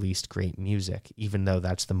they released great music, even though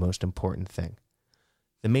that's the most important thing.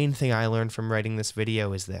 The main thing I learned from writing this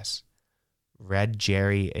video is this: Red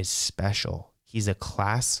Jerry is special. He's a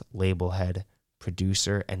class label head,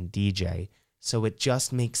 producer, and DJ, so it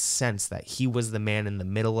just makes sense that he was the man in the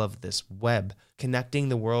middle of this web, connecting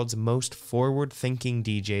the world's most forward-thinking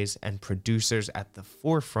DJs and producers at the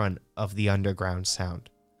forefront of the underground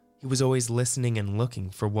sound. He was always listening and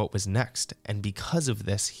looking for what was next, and because of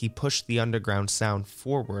this, he pushed the underground sound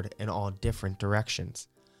forward in all different directions.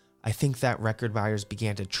 I think that record buyers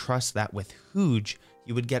began to trust that with Hooge,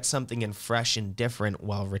 you would get something in fresh and different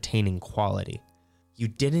while retaining quality. You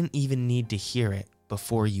didn't even need to hear it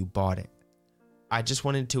before you bought it. I just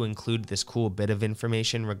wanted to include this cool bit of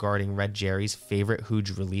information regarding Red Jerry's favorite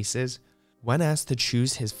Hooge releases. When asked to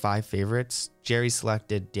choose his 5 favorites, Jerry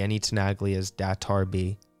selected Danny Tenaglia's Datar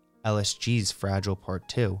B, LSG's Fragile Part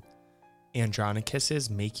 2,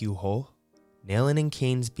 Andronicus's Make You Whole, Nayland and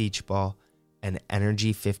Kane's Beach Ball, and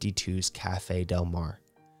Energy 52's Cafe Del Mar.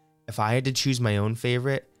 If I had to choose my own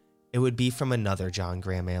favorite, it would be from another John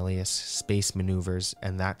Graham alias, Space Maneuvers,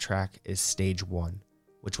 and that track is Stage 1,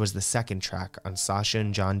 which was the second track on Sasha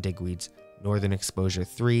and John Digweed's Northern Exposure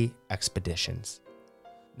 3 Expeditions.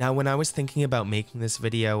 Now, when I was thinking about making this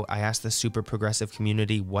video, I asked the super progressive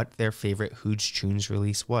community what their favorite Hooge Tunes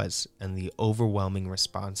release was, and the overwhelming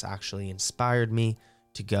response actually inspired me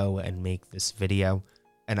to go and make this video.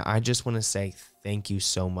 And I just want to say thank you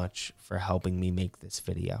so much for helping me make this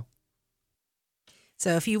video.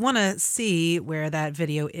 So if you want to see where that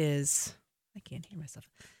video is, I can't hear myself.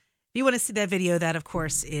 If you want to see that video, that of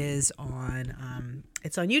course is on,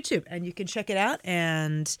 it's on YouTube, and you can check it out.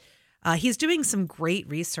 And he's doing some great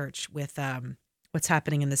research with what's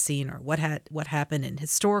happening in the scene, or what happened in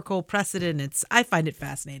historical precedent. I find it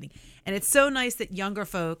fascinating, and it's so nice that younger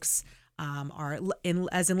folks are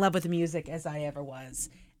as in love with the music as I ever was,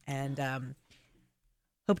 and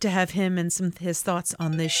hope to have him and some of his thoughts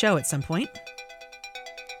on this show at some point.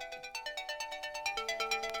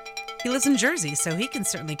 He lives in Jersey, so he can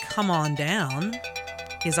certainly come on down.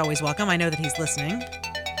 He's always welcome. I know that he's listening.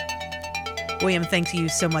 William, thank you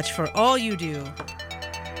so much for all you do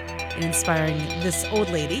in inspiring this old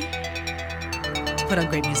lady to put on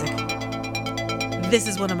great music. This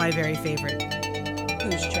is one of my very favorite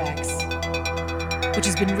Hooge tracks, which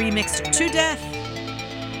has been remixed to death,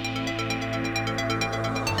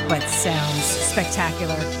 but sounds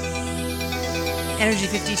spectacular. Energy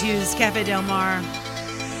 52's Cafe Del Mar,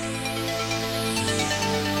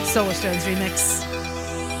 Solar Stones remix.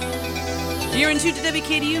 You're in tune to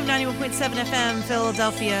WKDU 91.7 FM,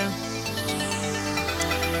 Philadelphia.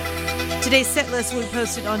 Today's set list will be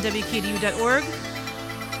posted on WKDU.org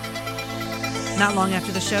not long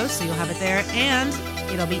after the show, so you'll have it there. And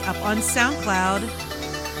it'll be up on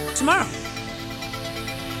SoundCloud tomorrow.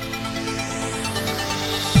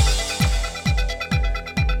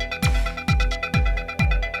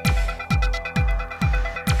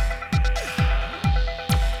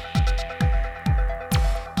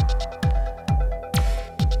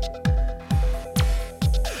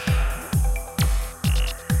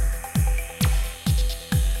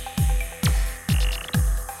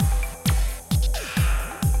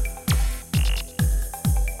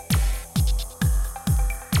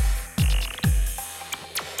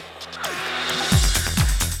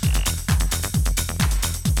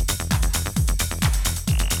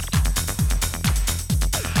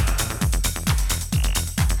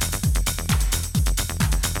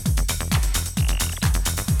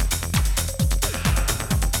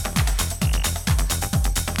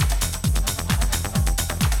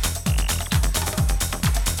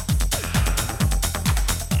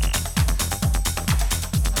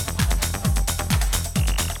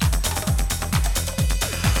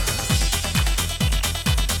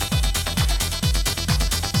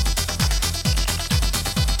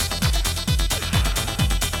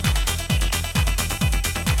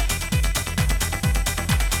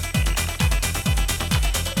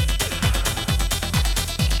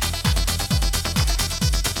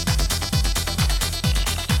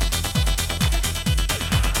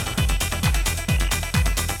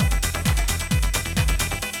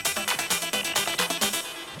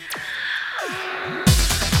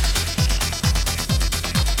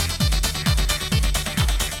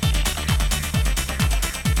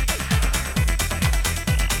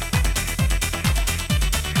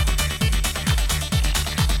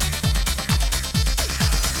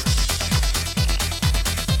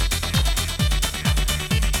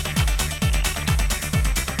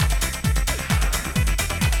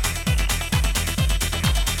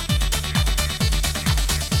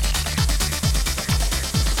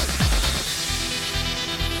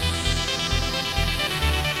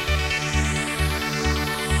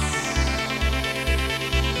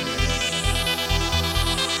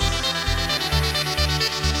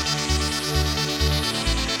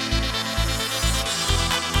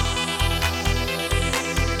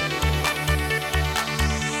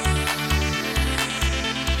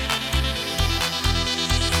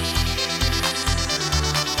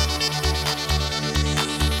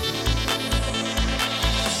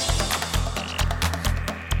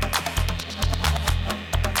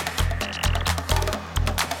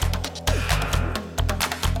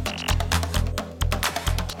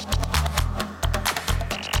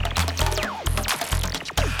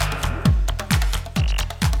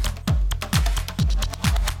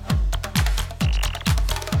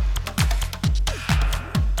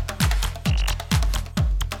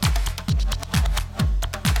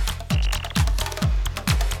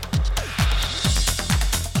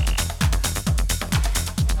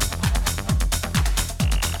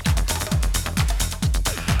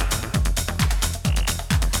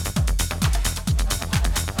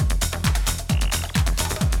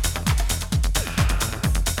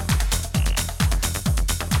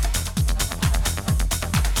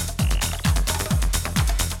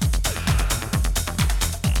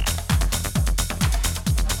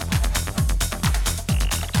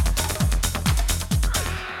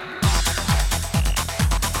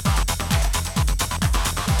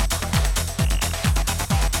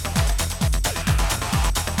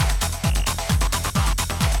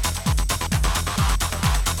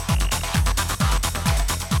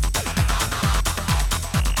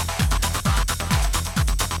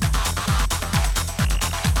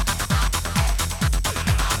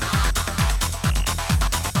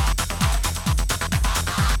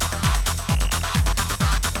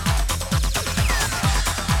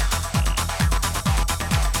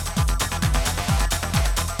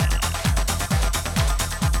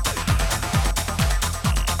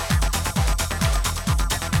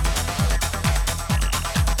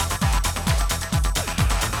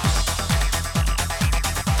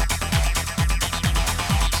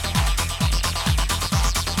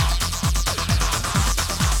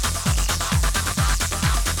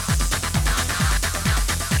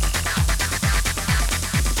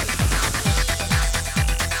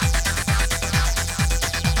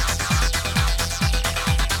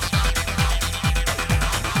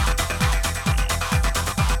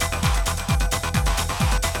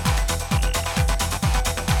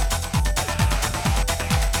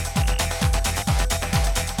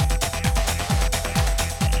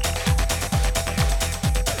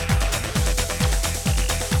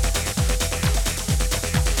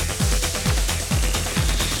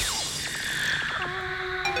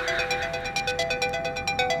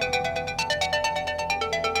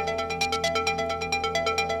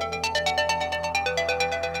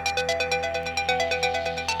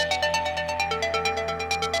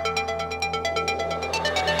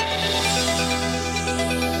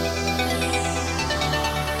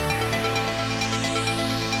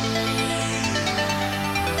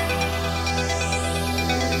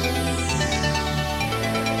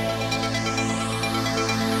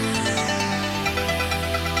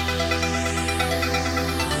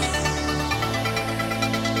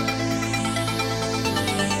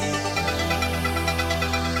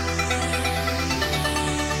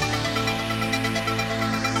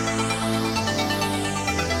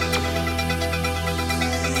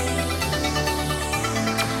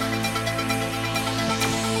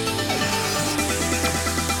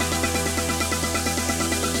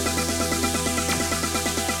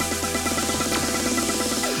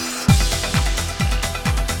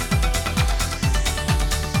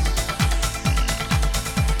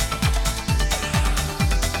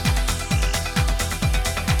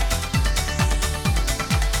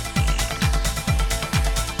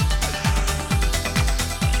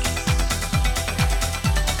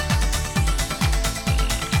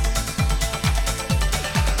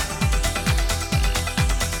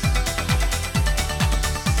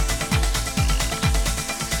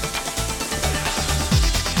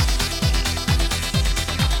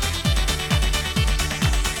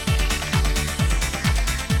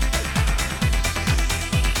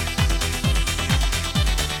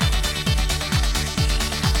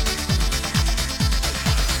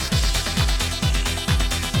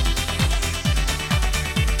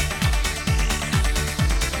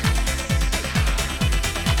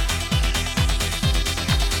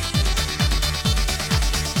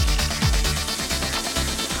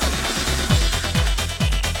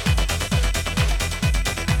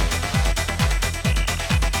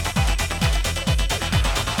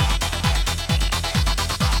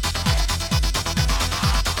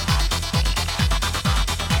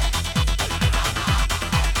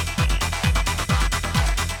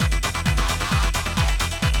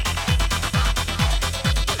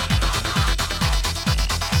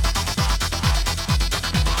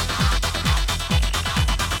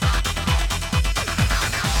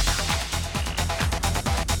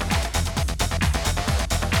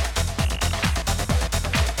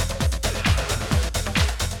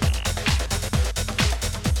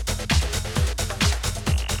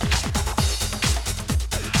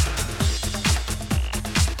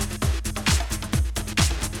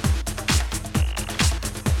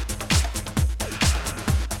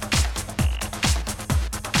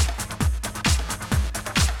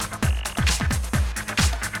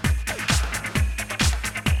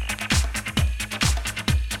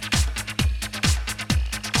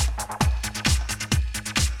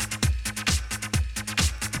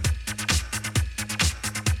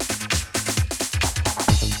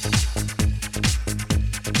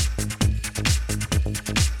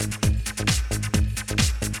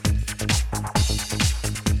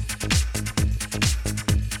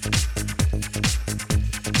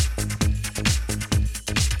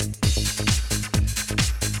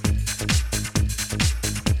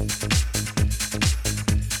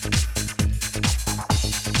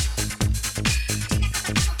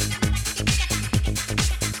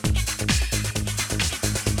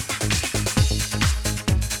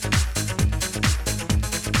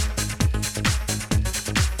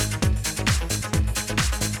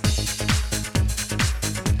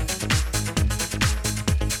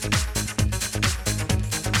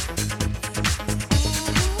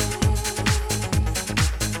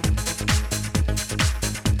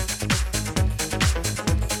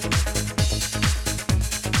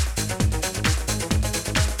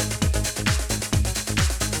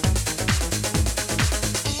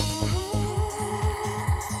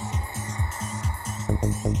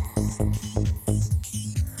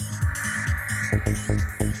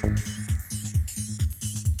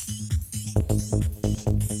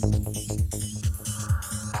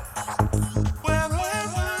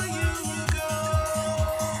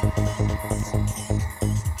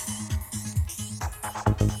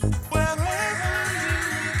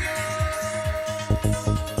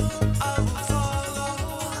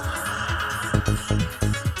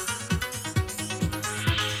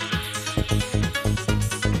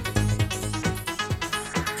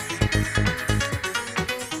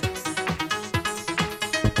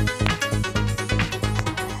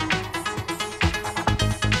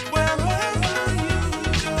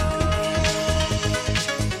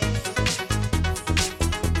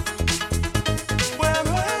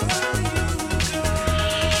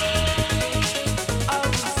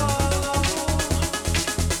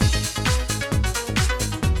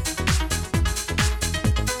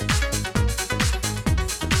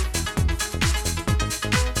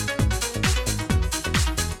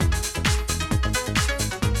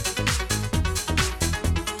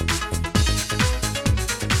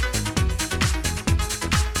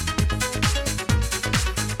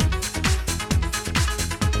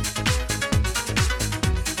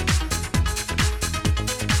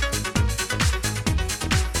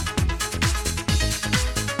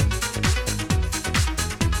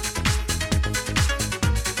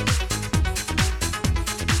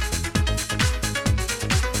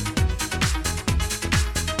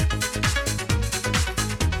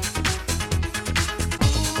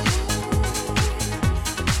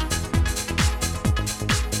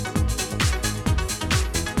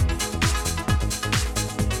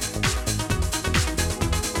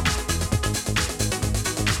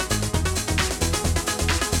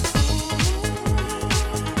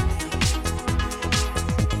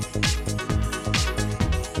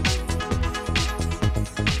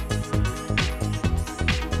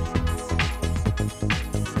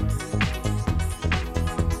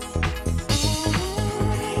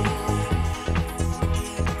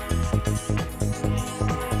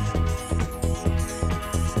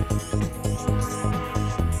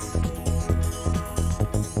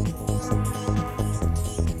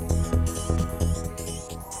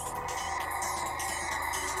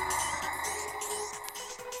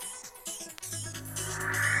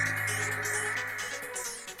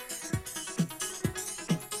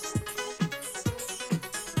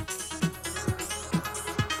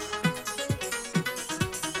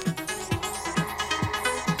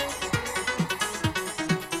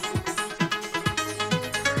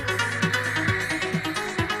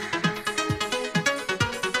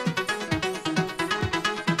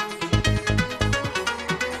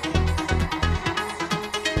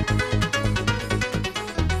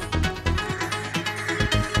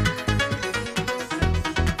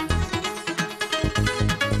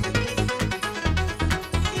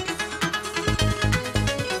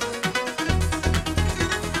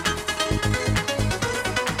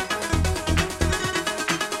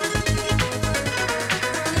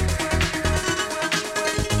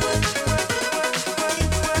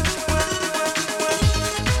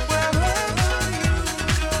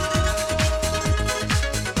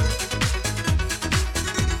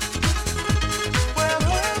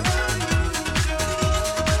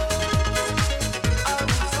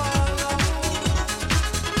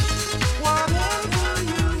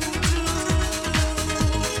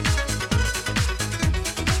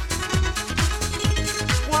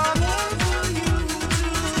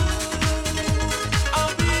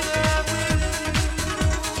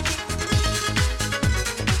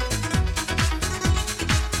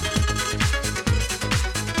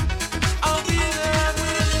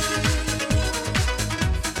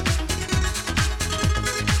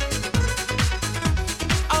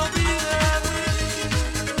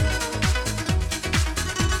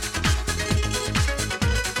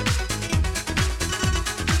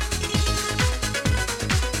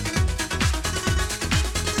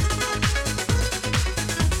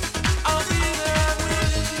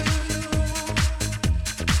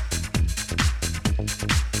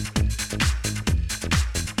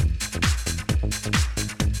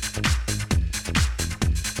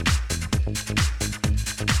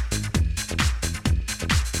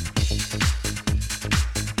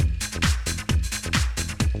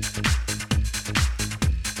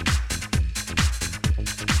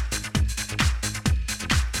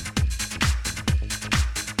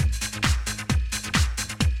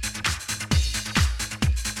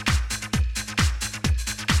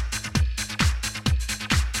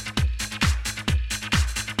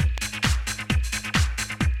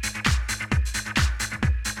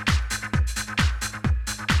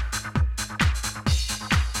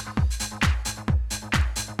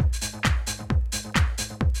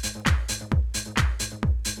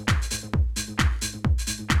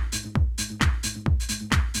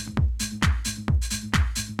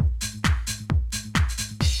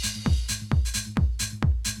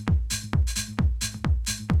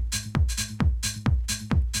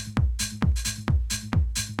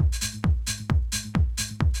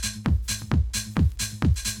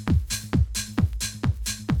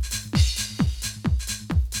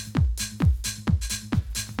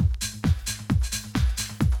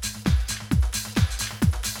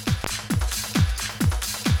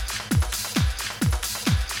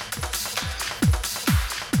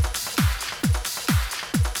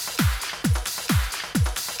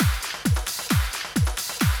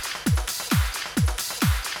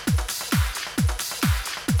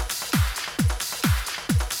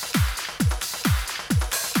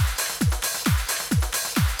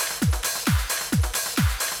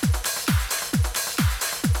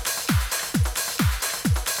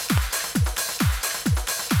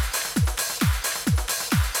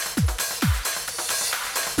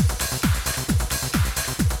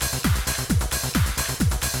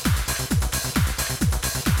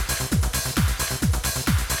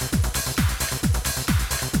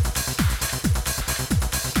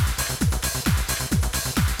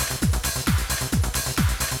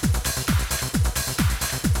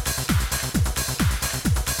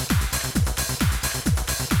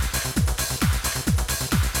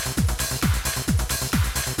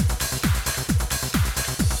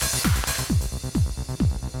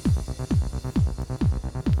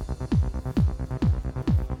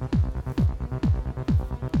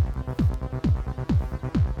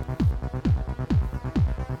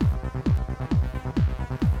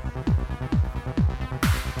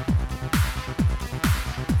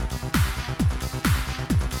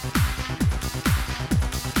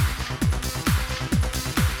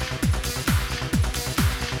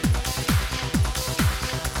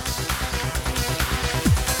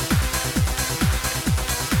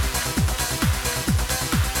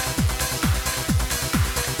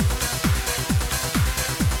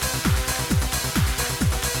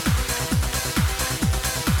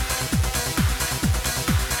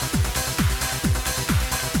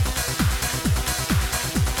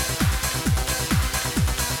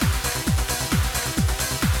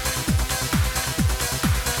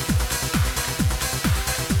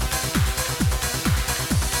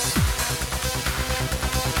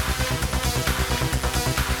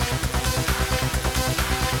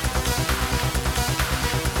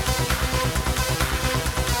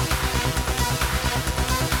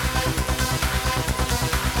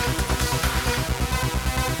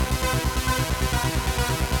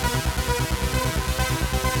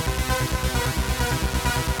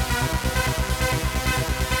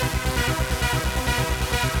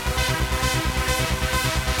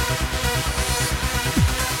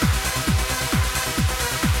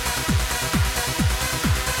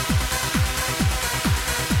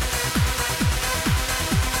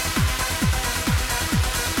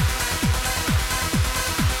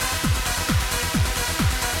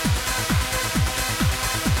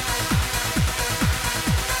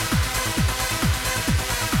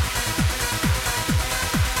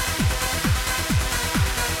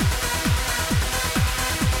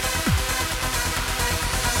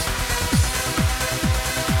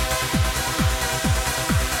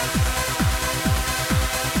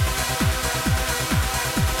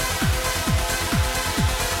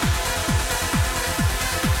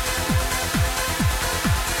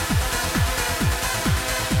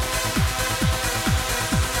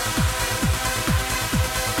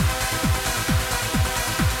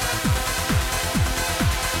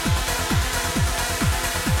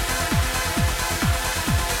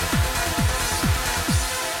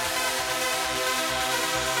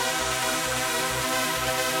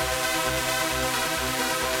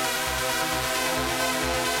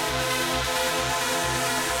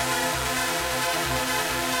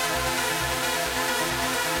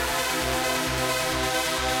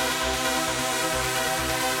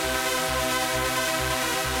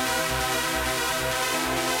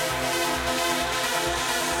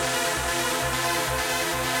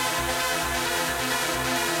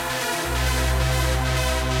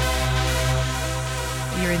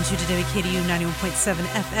 You're into WKDU 91.7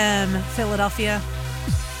 FM, Philadelphia.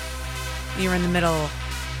 You're in the middle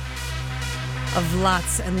of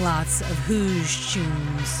lots and lots of Who's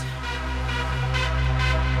tunes.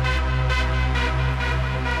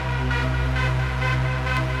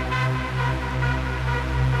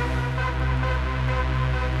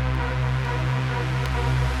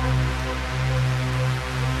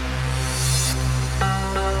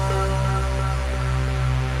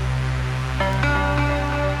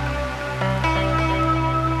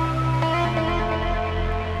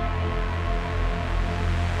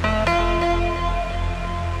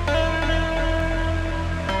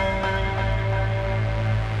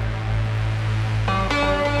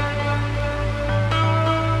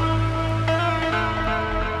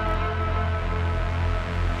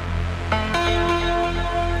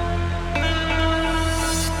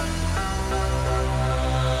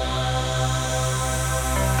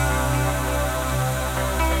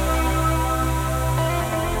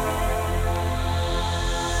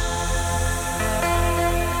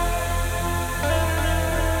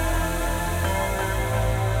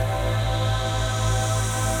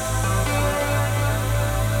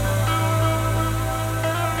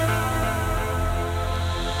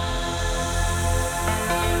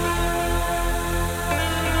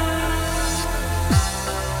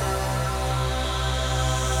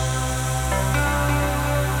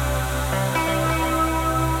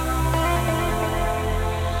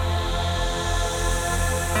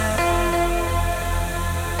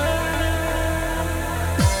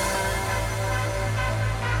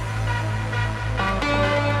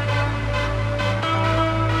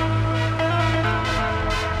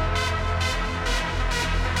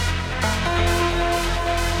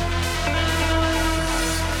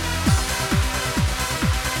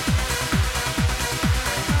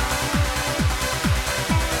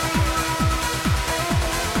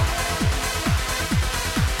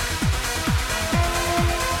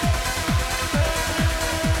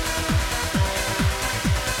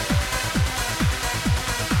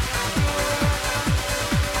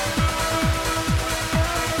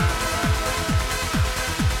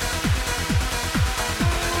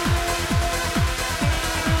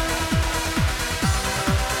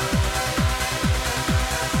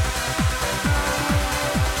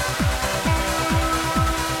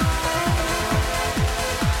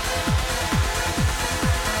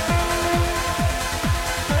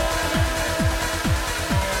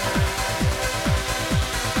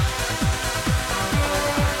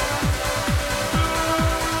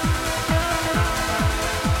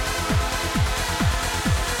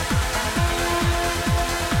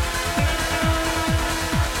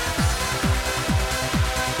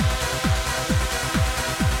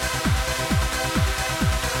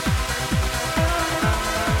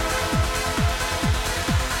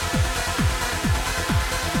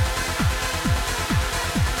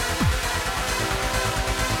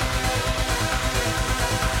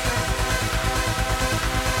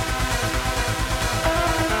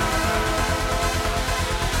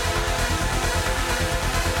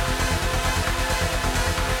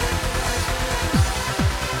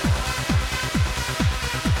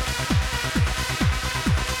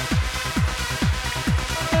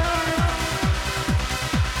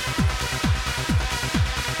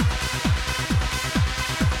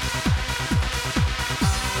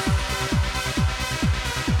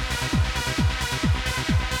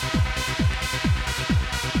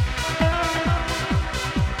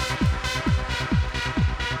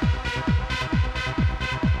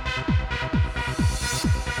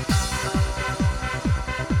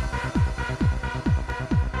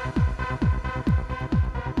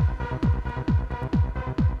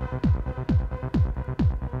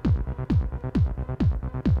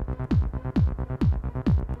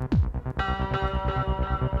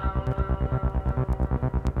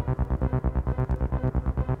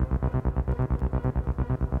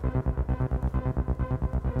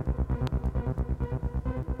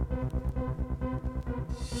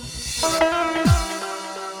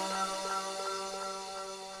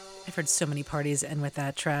 I've heard so many parties end with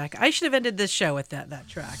that track. I should have ended this show with that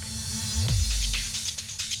track.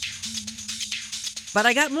 But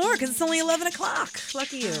I got more because it's only 11 o'clock.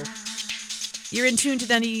 Lucky you. You're in tune to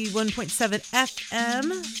 91.7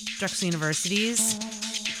 FM, Drexel University's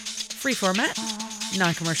free format,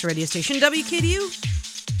 non-commercial radio station, WKDU.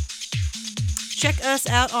 Check us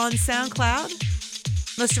out on SoundCloud.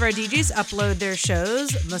 Most of our DJs upload their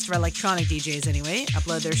shows, most of our electronic DJs anyway,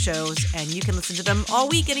 upload their shows, and you can listen to them all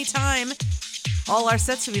week, anytime. All our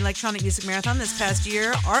sets from the Electronic Music Marathon this past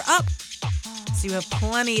year are up. So you have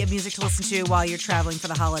plenty of music to listen to while you're traveling for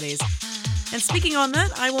the holidays. And speaking on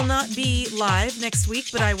that, I will not be live next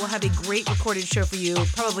week, but I will have a great recorded show for you,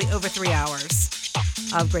 probably over 3 hours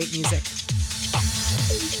of great music.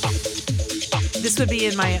 This would be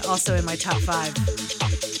also in my top 5.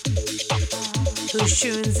 Who's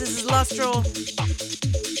Tunes? This is Lustral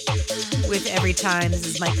with Every Time. This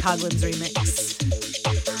is Mike Coughlin's remix.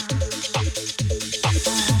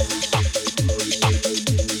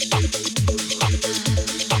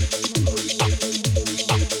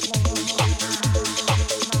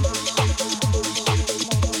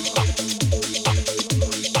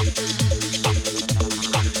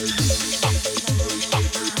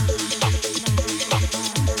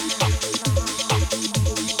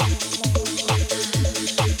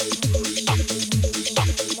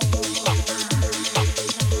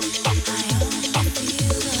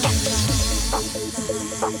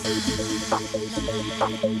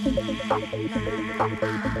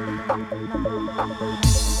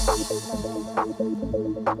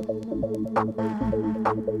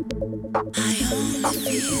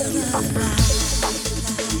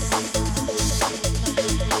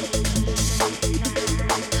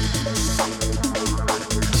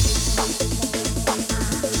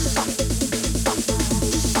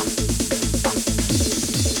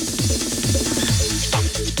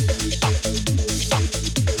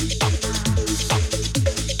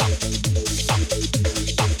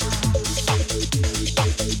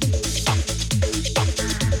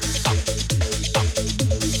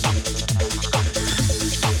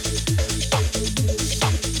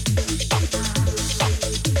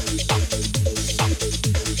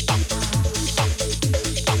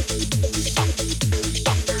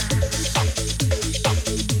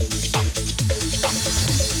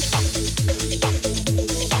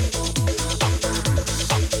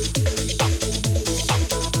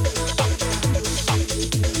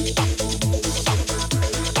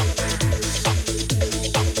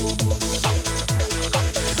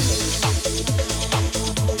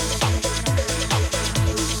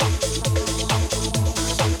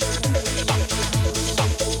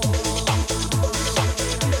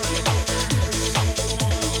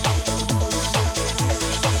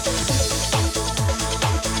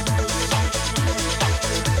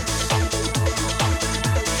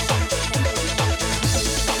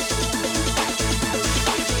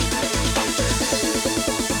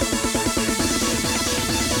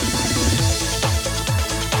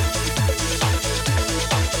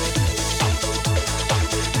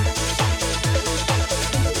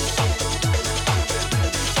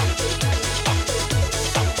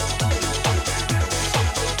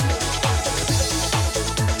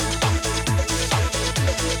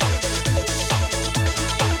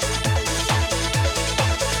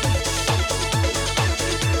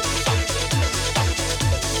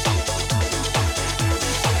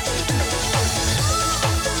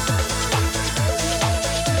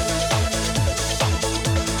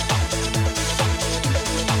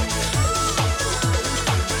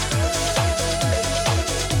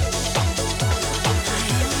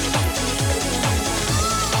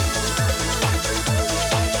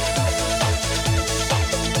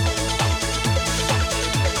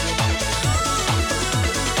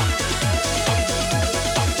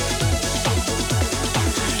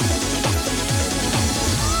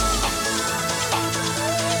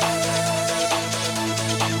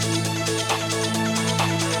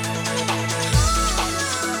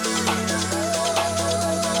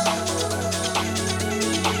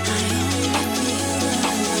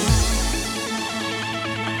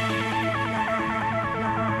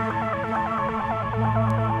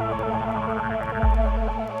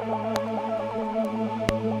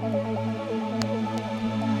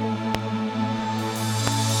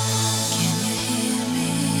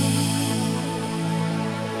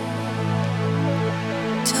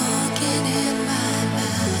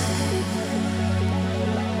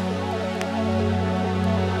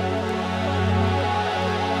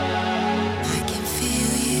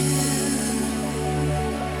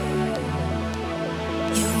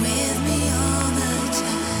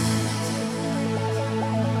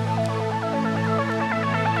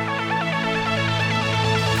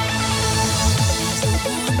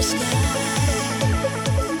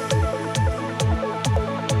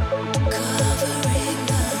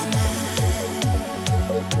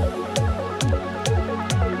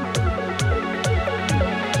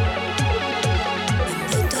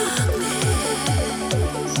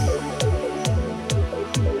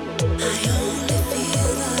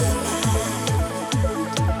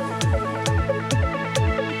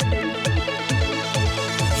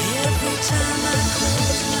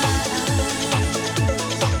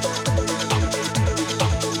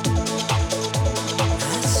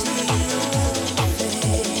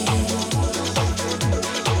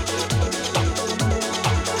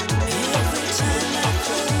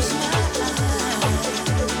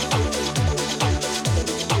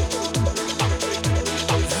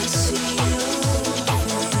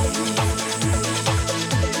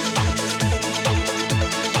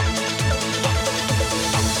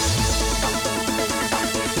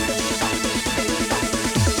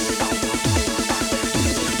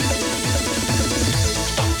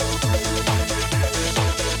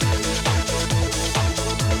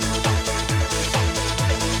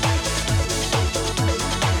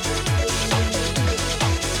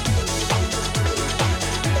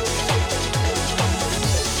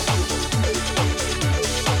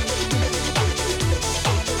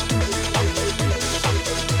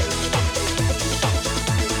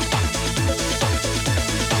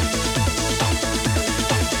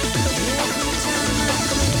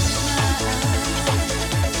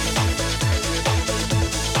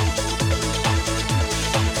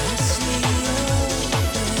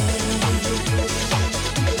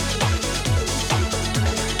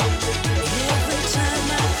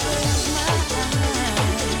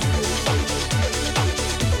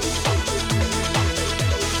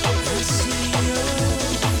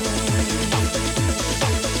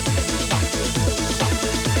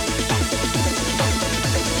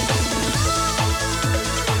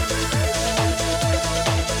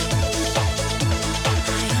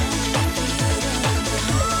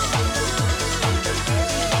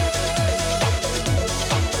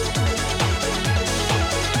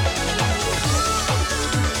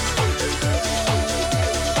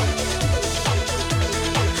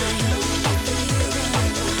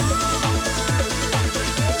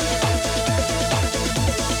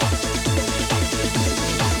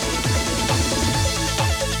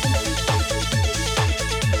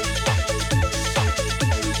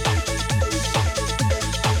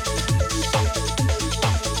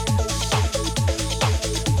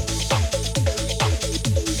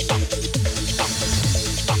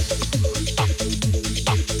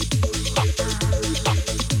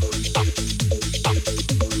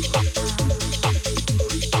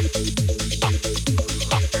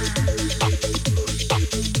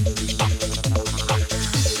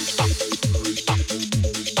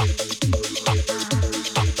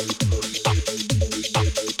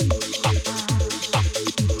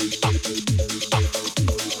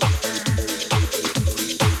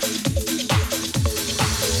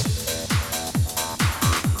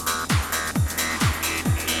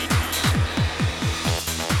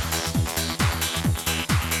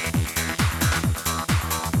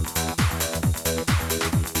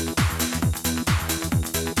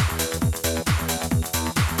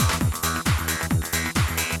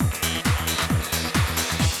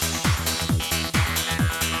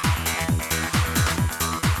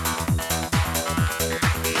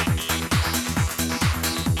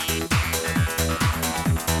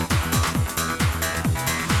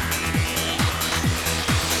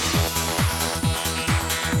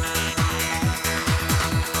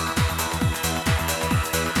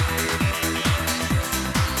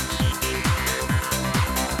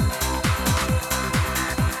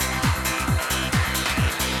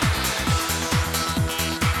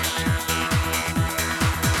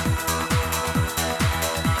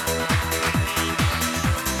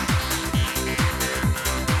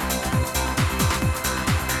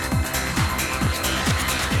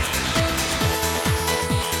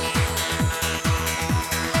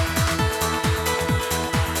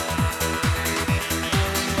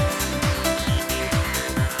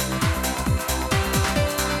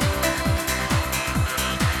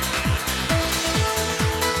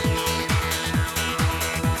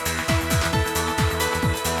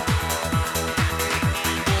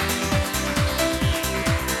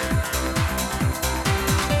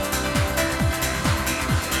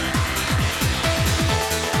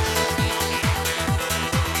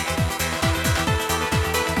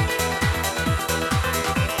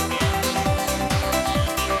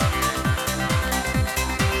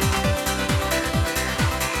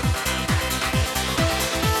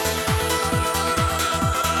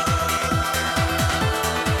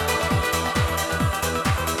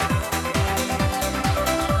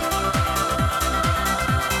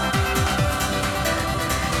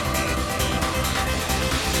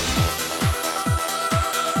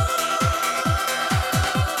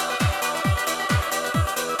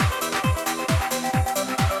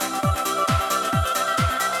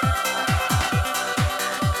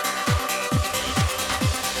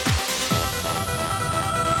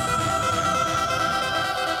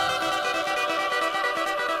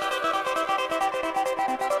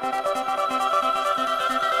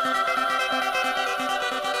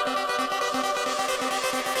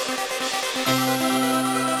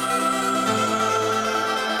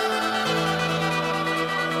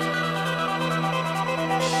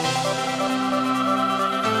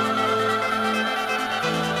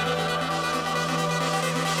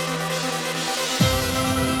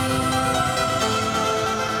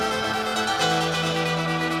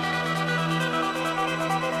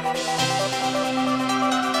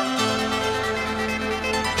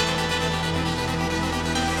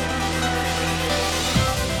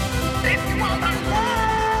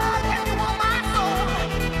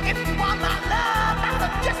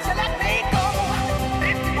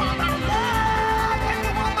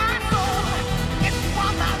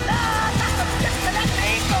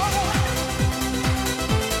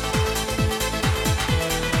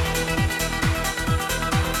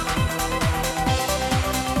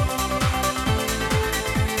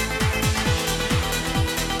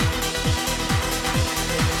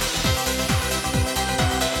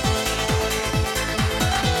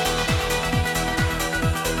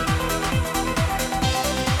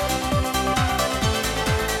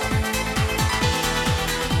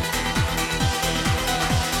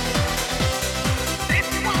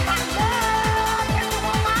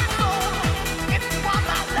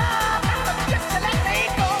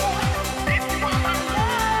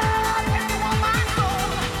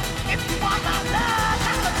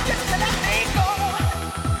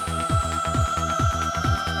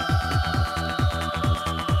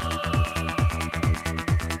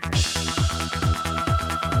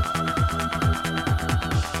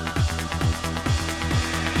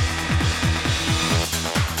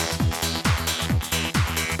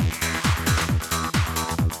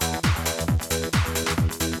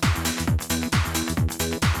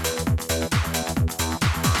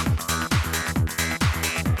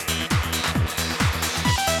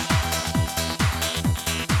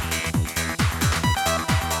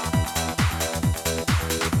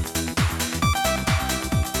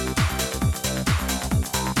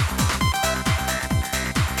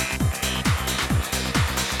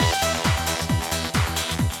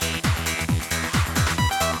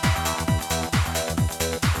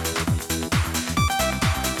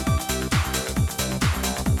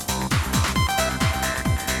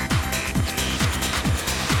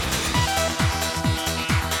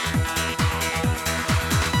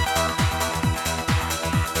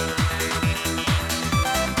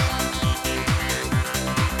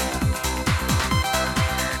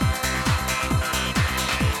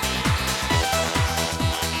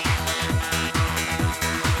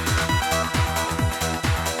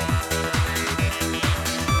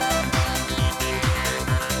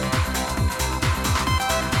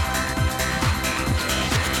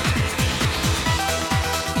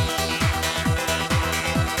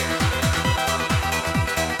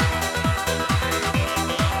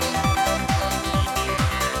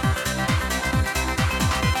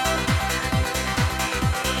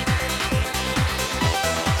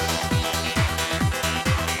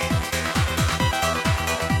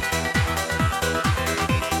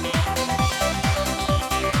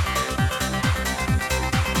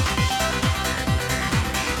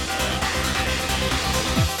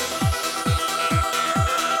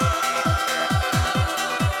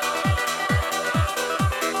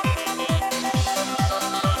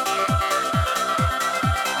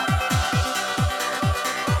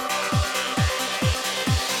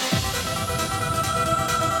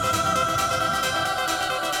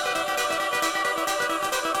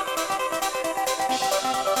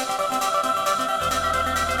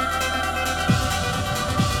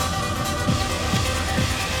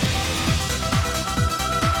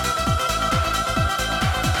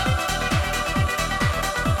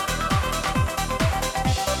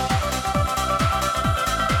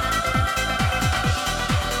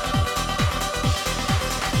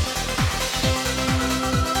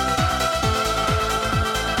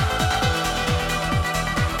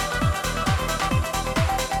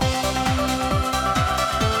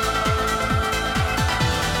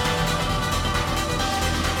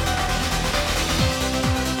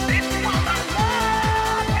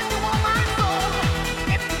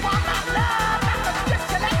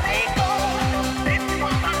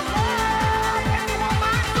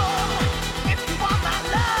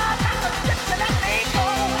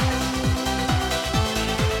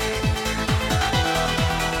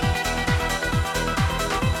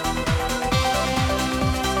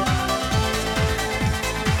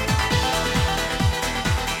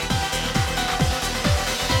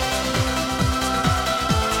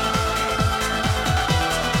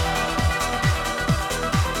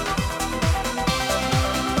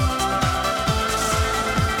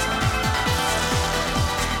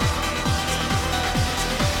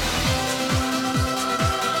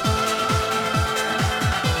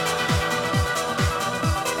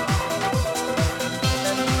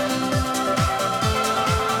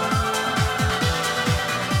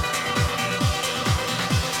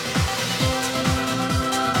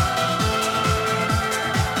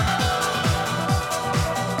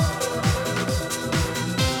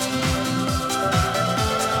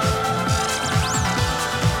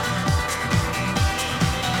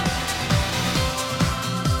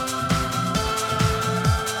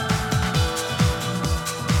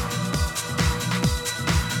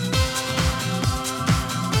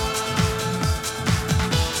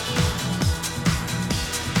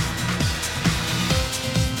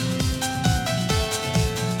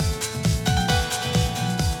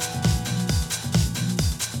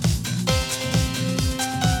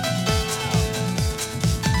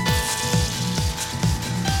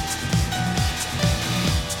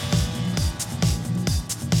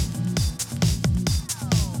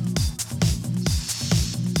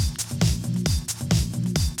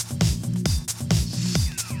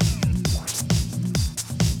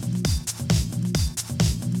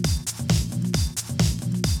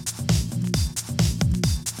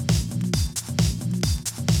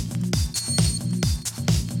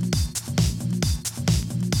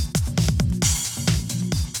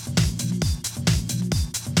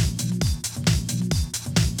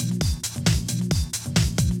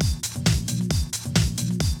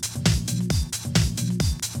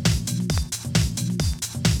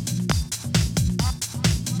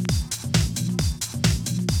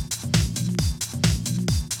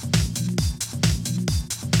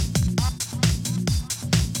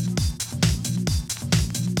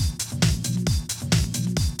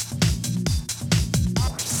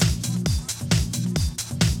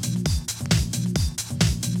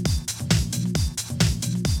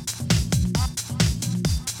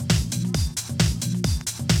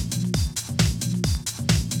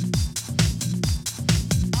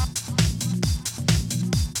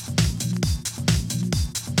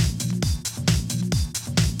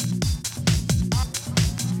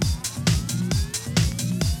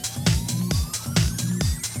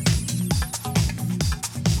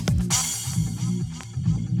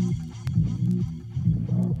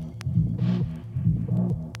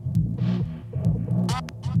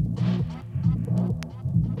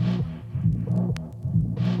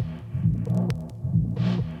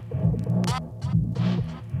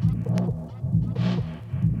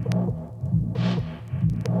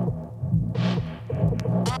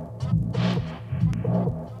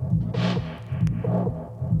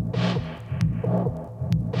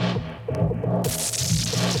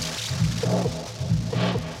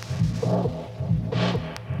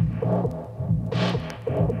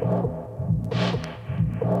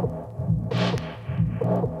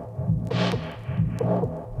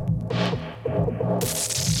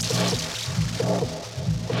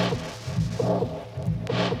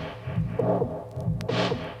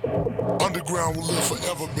 Underground will live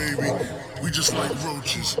forever, baby. We just like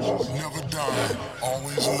roaches, never dying,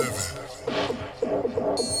 always living.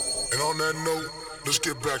 And on that note, let's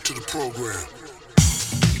get back to the program.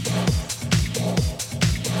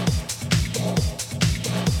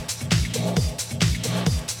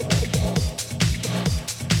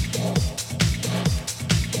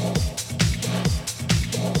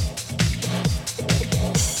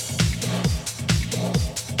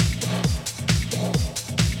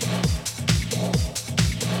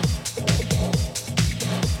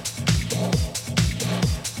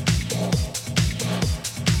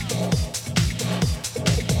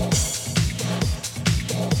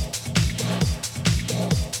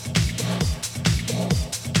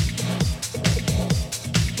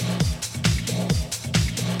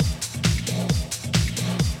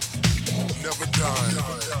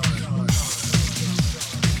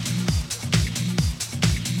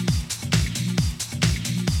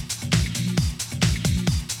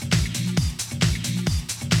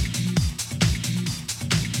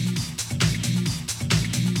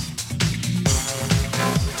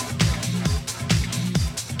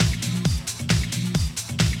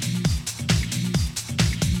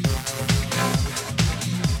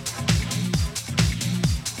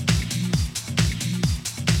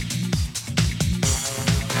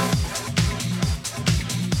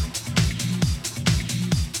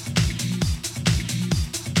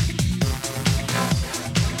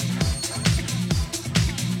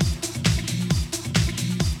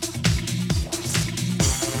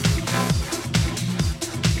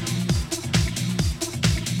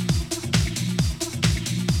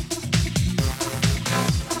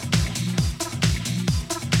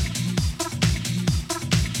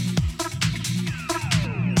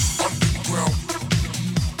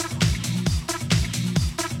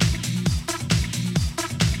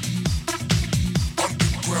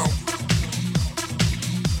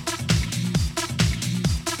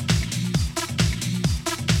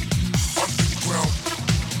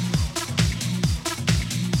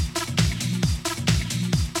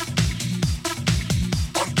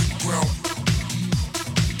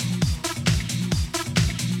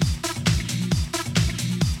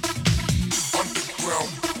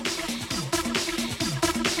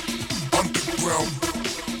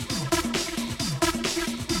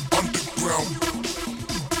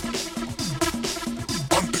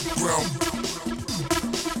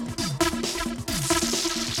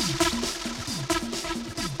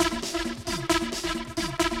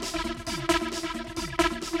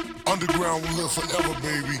 Underground will live forever,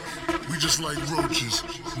 baby. We just like roaches,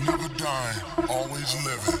 never dying, always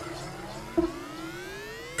living.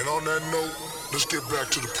 And on that note, let's get back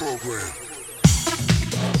to the program.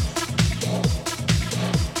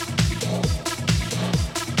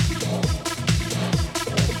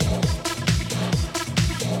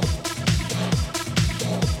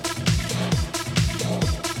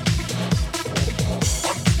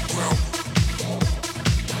 Underground.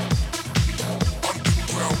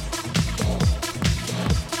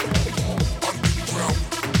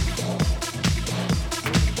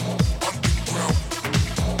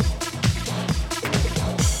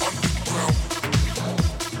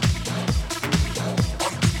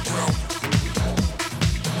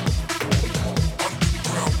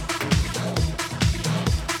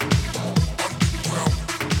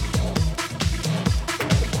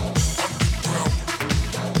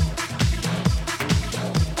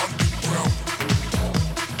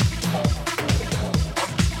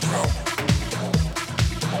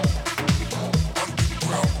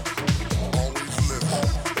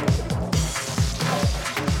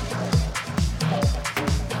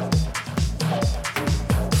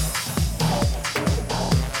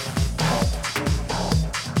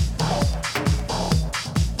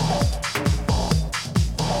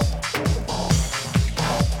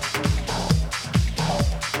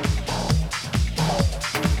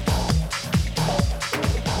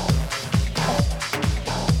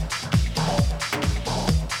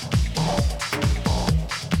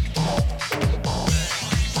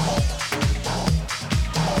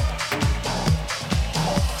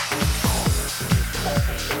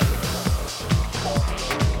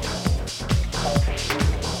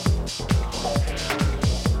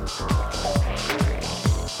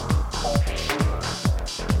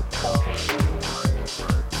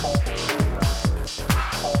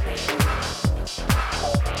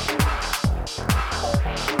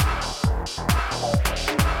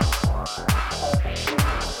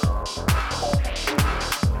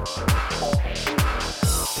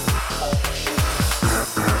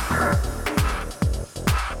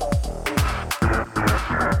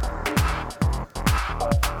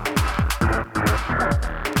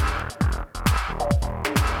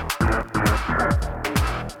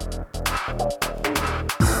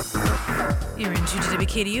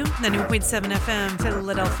 KDU, 91.7 FM,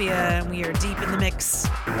 Philadelphia, and we are deep in the mix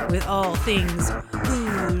with all things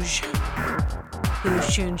Hooge.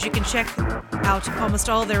 Hooge tunes. You can check out almost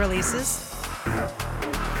all their releases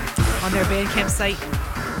on their Bandcamp site,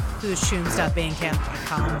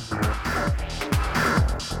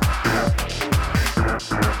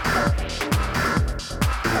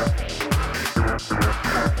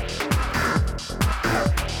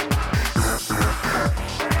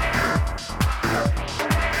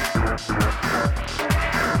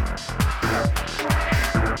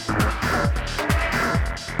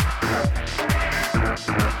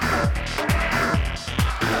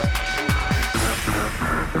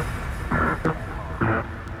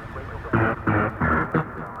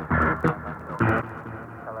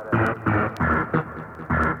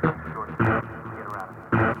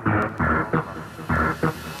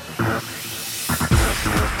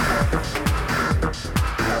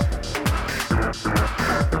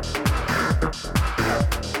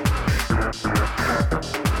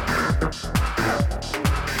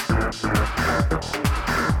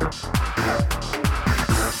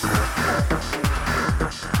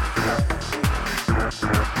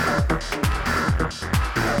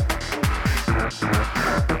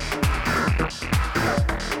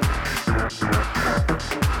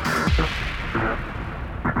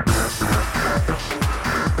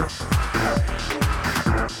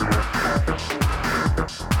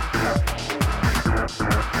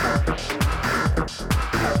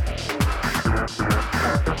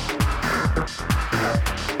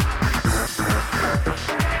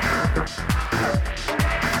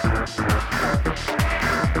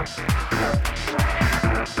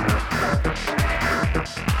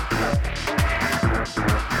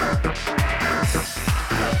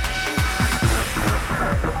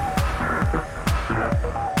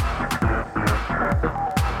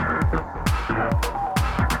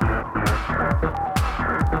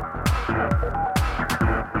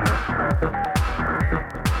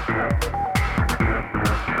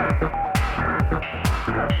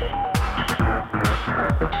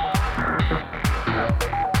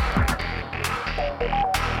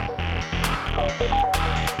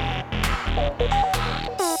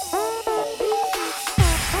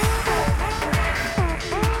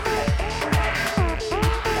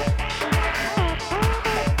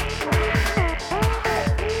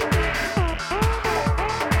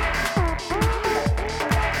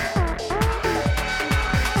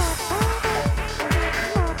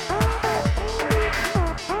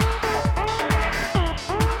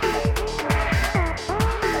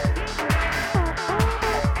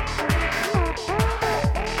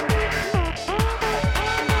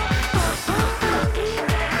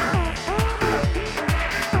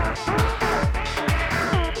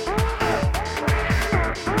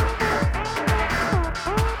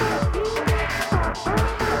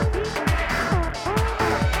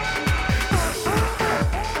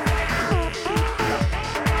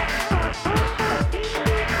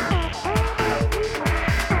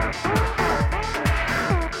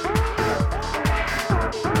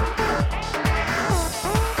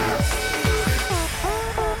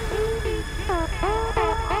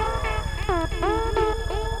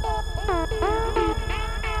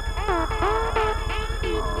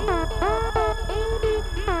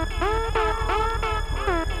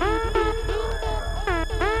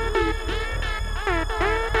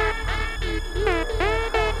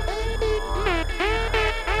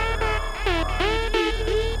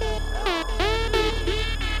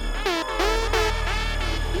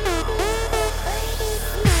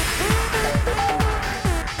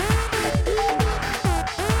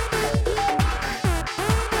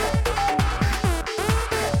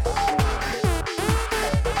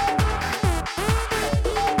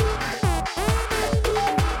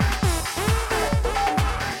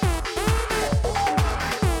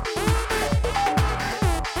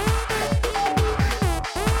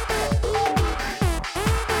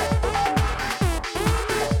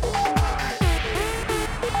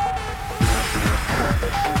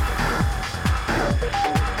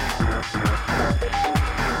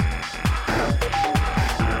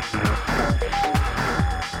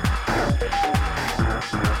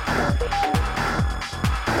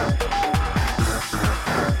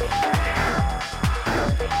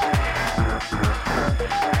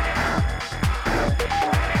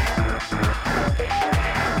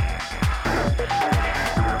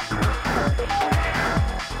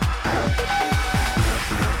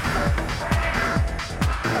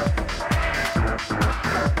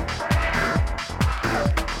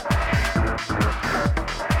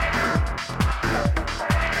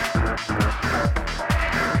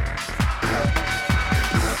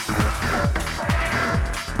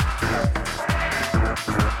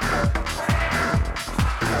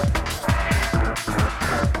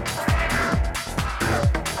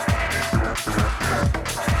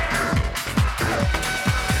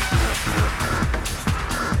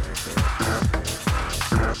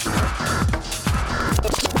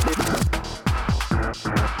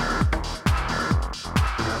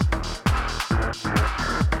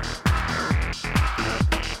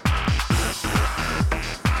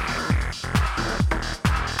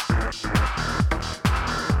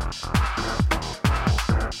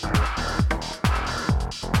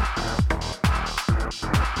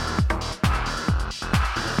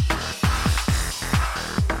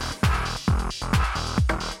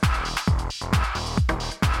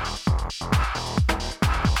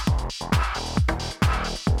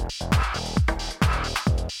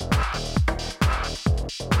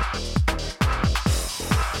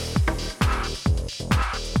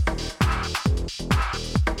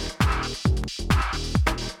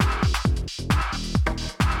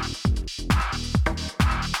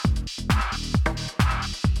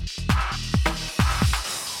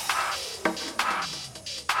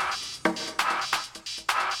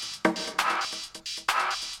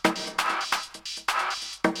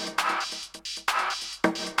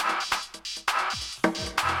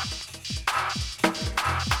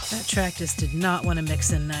 Track just did not want to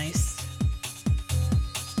mix in nice.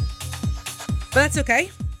 But that's okay,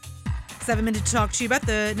 because I have a minute to talk to you about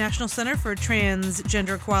the National Center for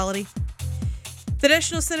Transgender Equality. The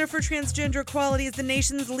National Center for Transgender Equality is the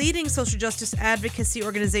nation's leading social justice advocacy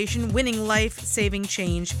organization, winning life-saving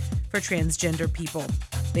change for transgender people.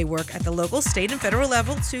 They work at the local, state, and federal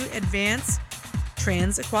level to advance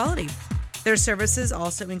trans equality. Their services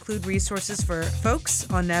also include resources for folks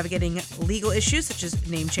on navigating legal issues such as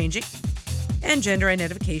name changing and gender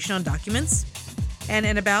identification on documents, and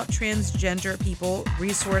an About Transgender People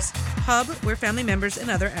resource hub where family members and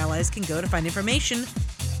other allies can go to find information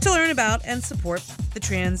to learn about and support the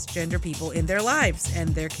transgender people in their lives and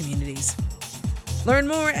their communities. Learn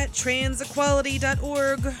more at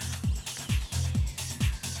transequality.org.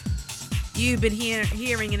 You've been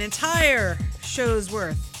hearing an entire show's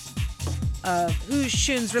worth of Who's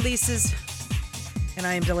Shoons releases, and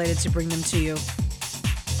I am delighted to bring them to you.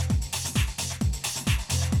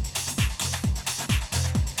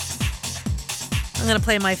 I'm going to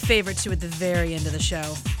play my favorite two at the very end of the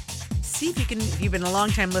show. See if you can, if you've been a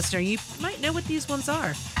long-time listener, you might know what these ones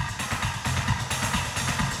are.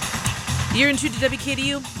 You're in tune to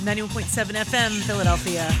WKDU 91.7 FM,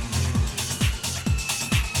 Philadelphia.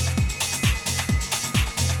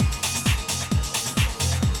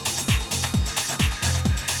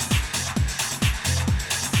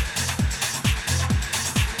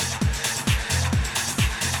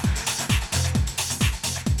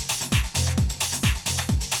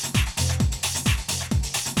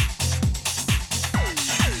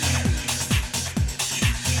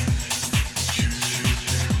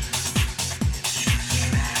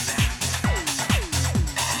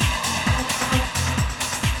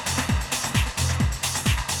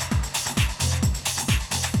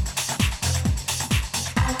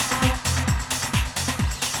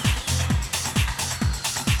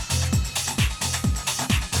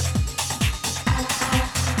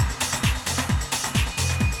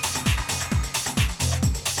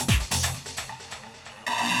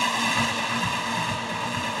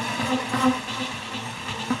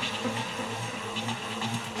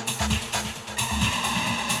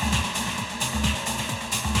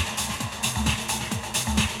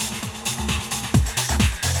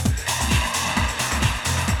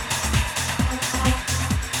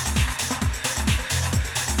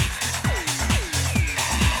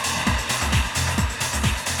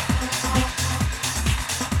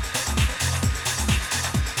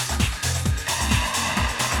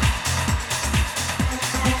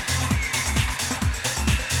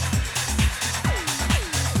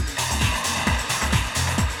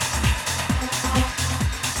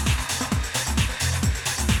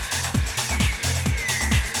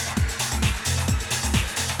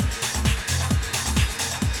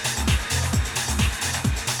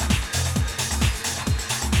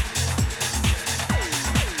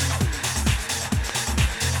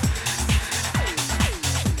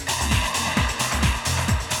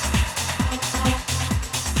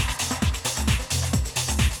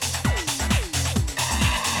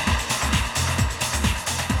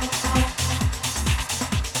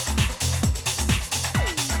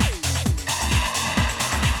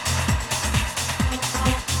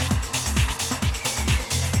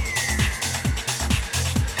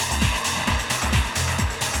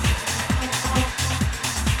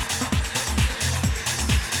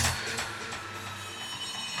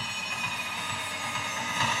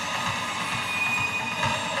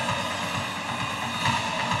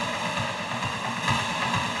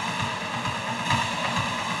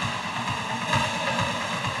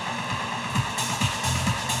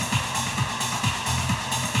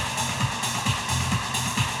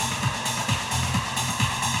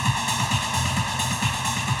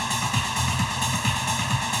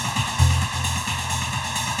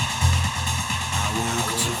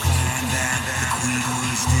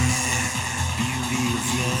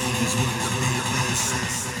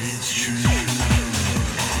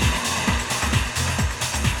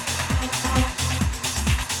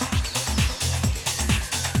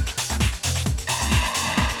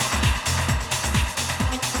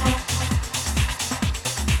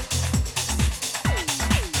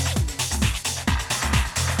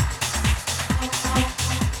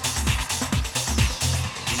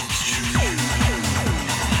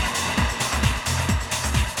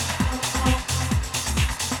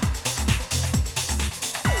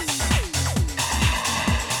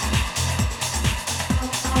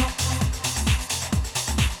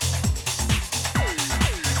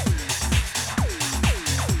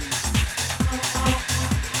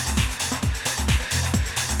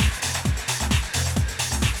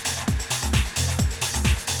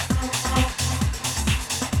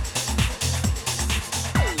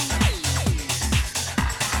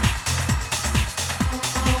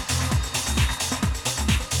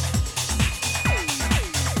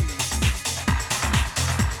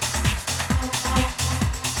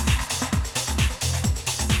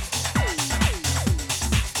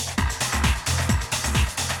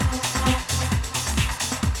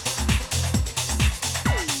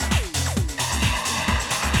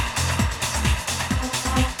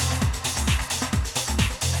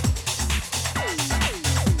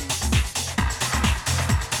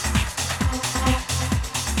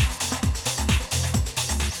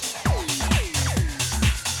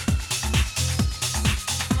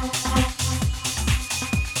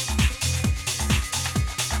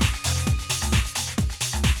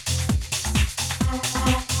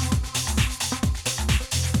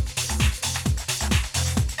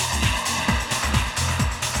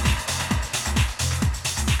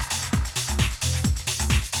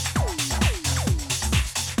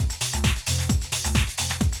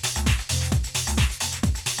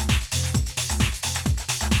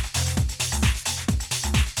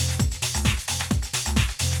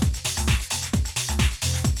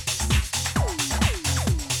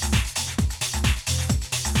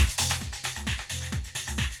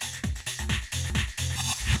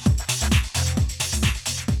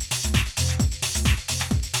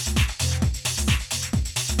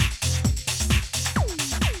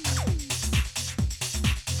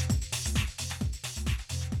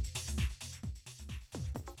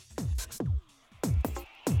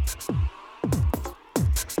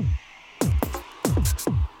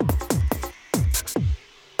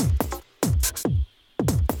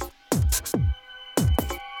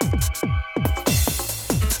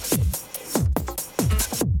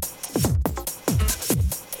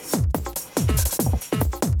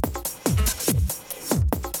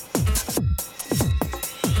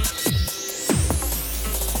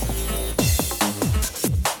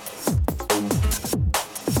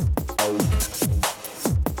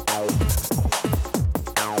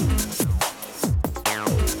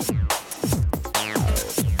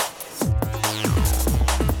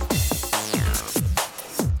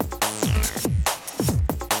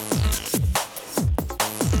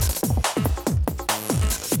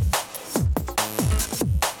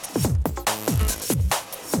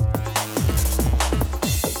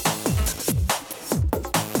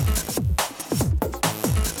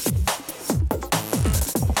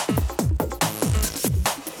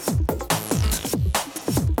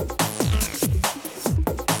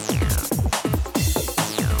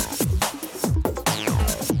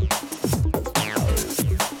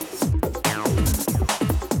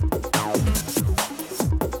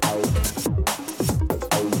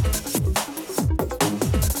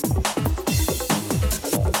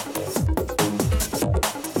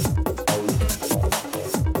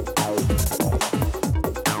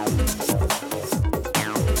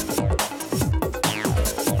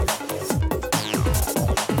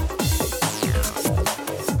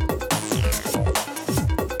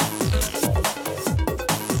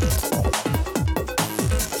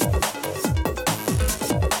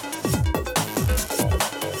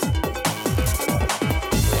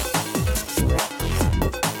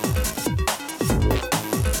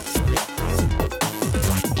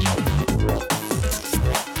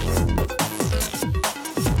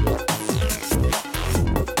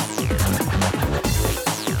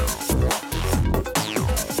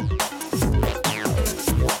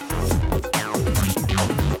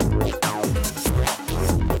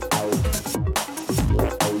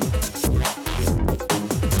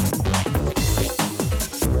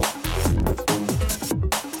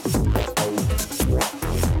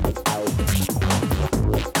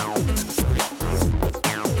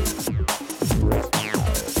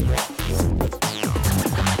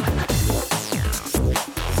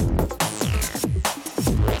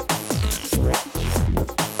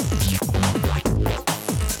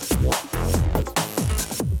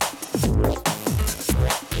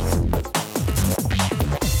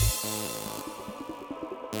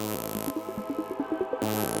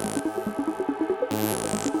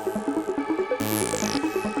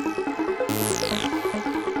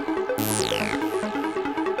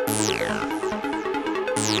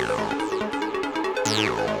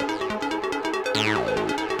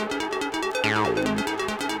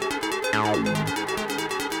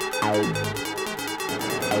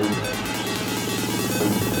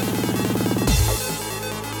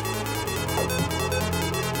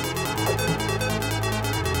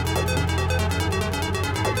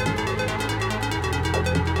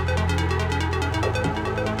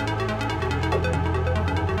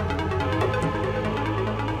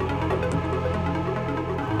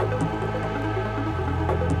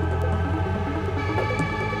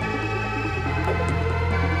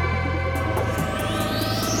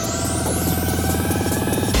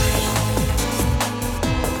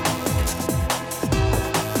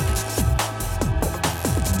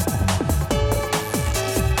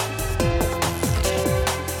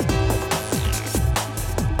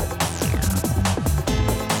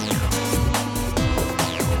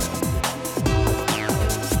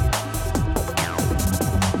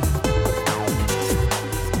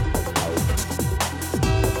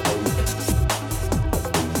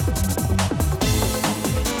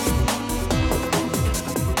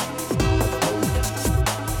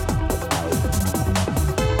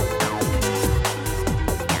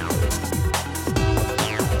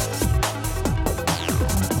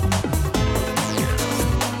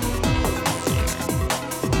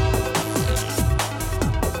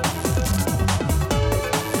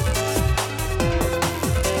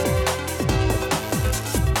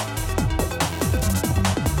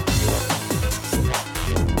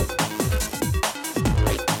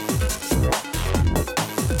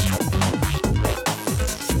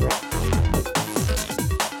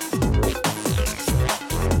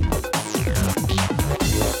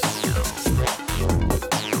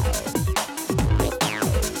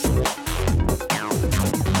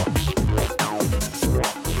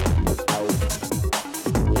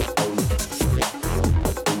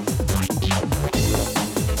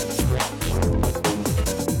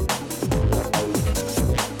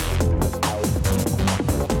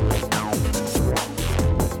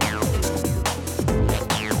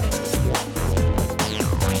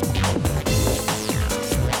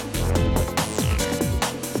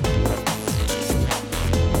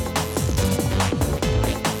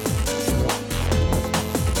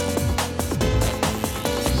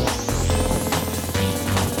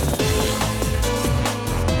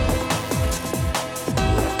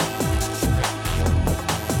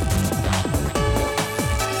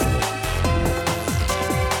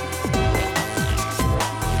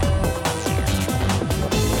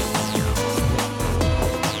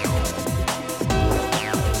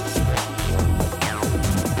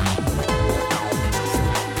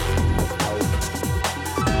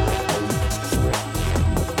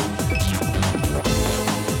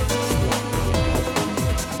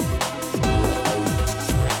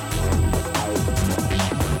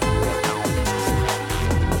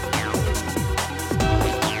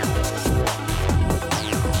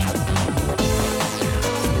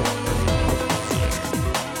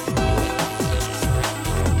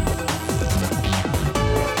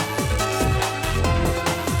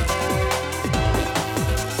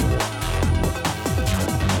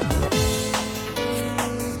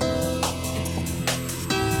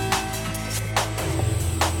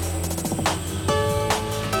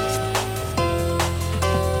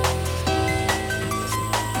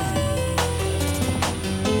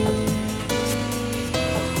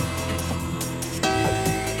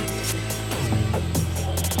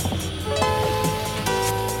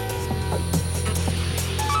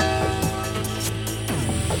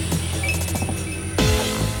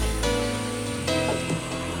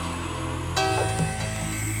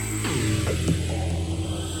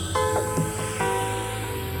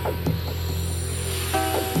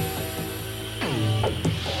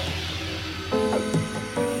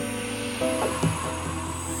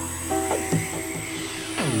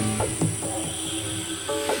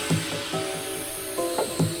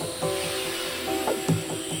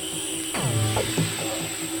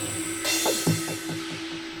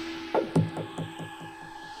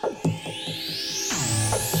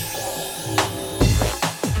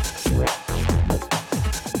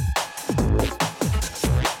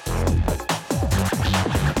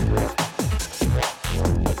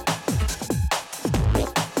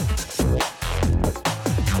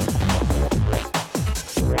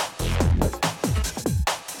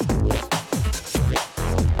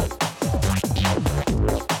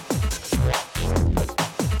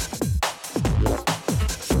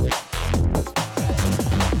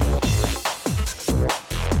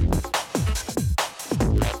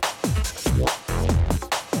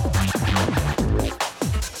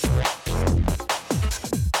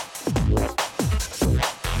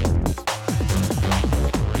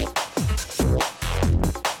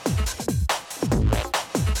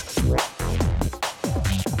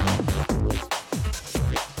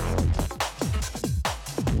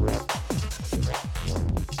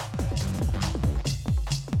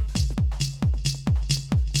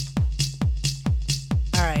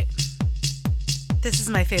 This is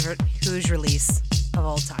my favorite Who's release of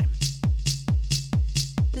all time.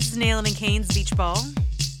 This is Nailin' and Kane's Beach Ball.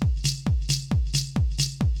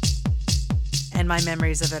 And my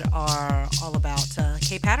memories of it are all about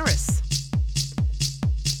Cape Hatteras.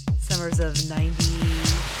 Summers of 98,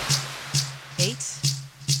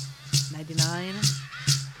 99,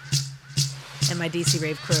 and my DC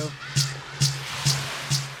rave crew.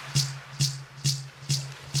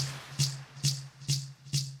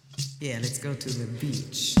 Yeah, let's go to the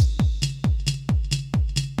beach.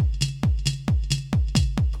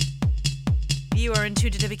 You are in tune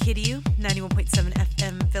to WKDU 91.7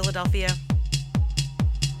 FM Philadelphia.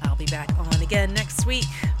 I'll be back on again next week,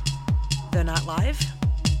 though not live.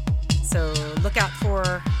 So look out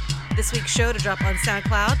for this week's show to drop on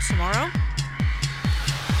SoundCloud tomorrow.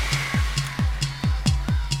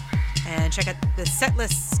 And check out the set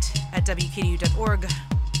list at WKDU.org.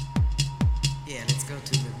 Yeah, let's go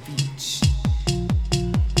to the beach.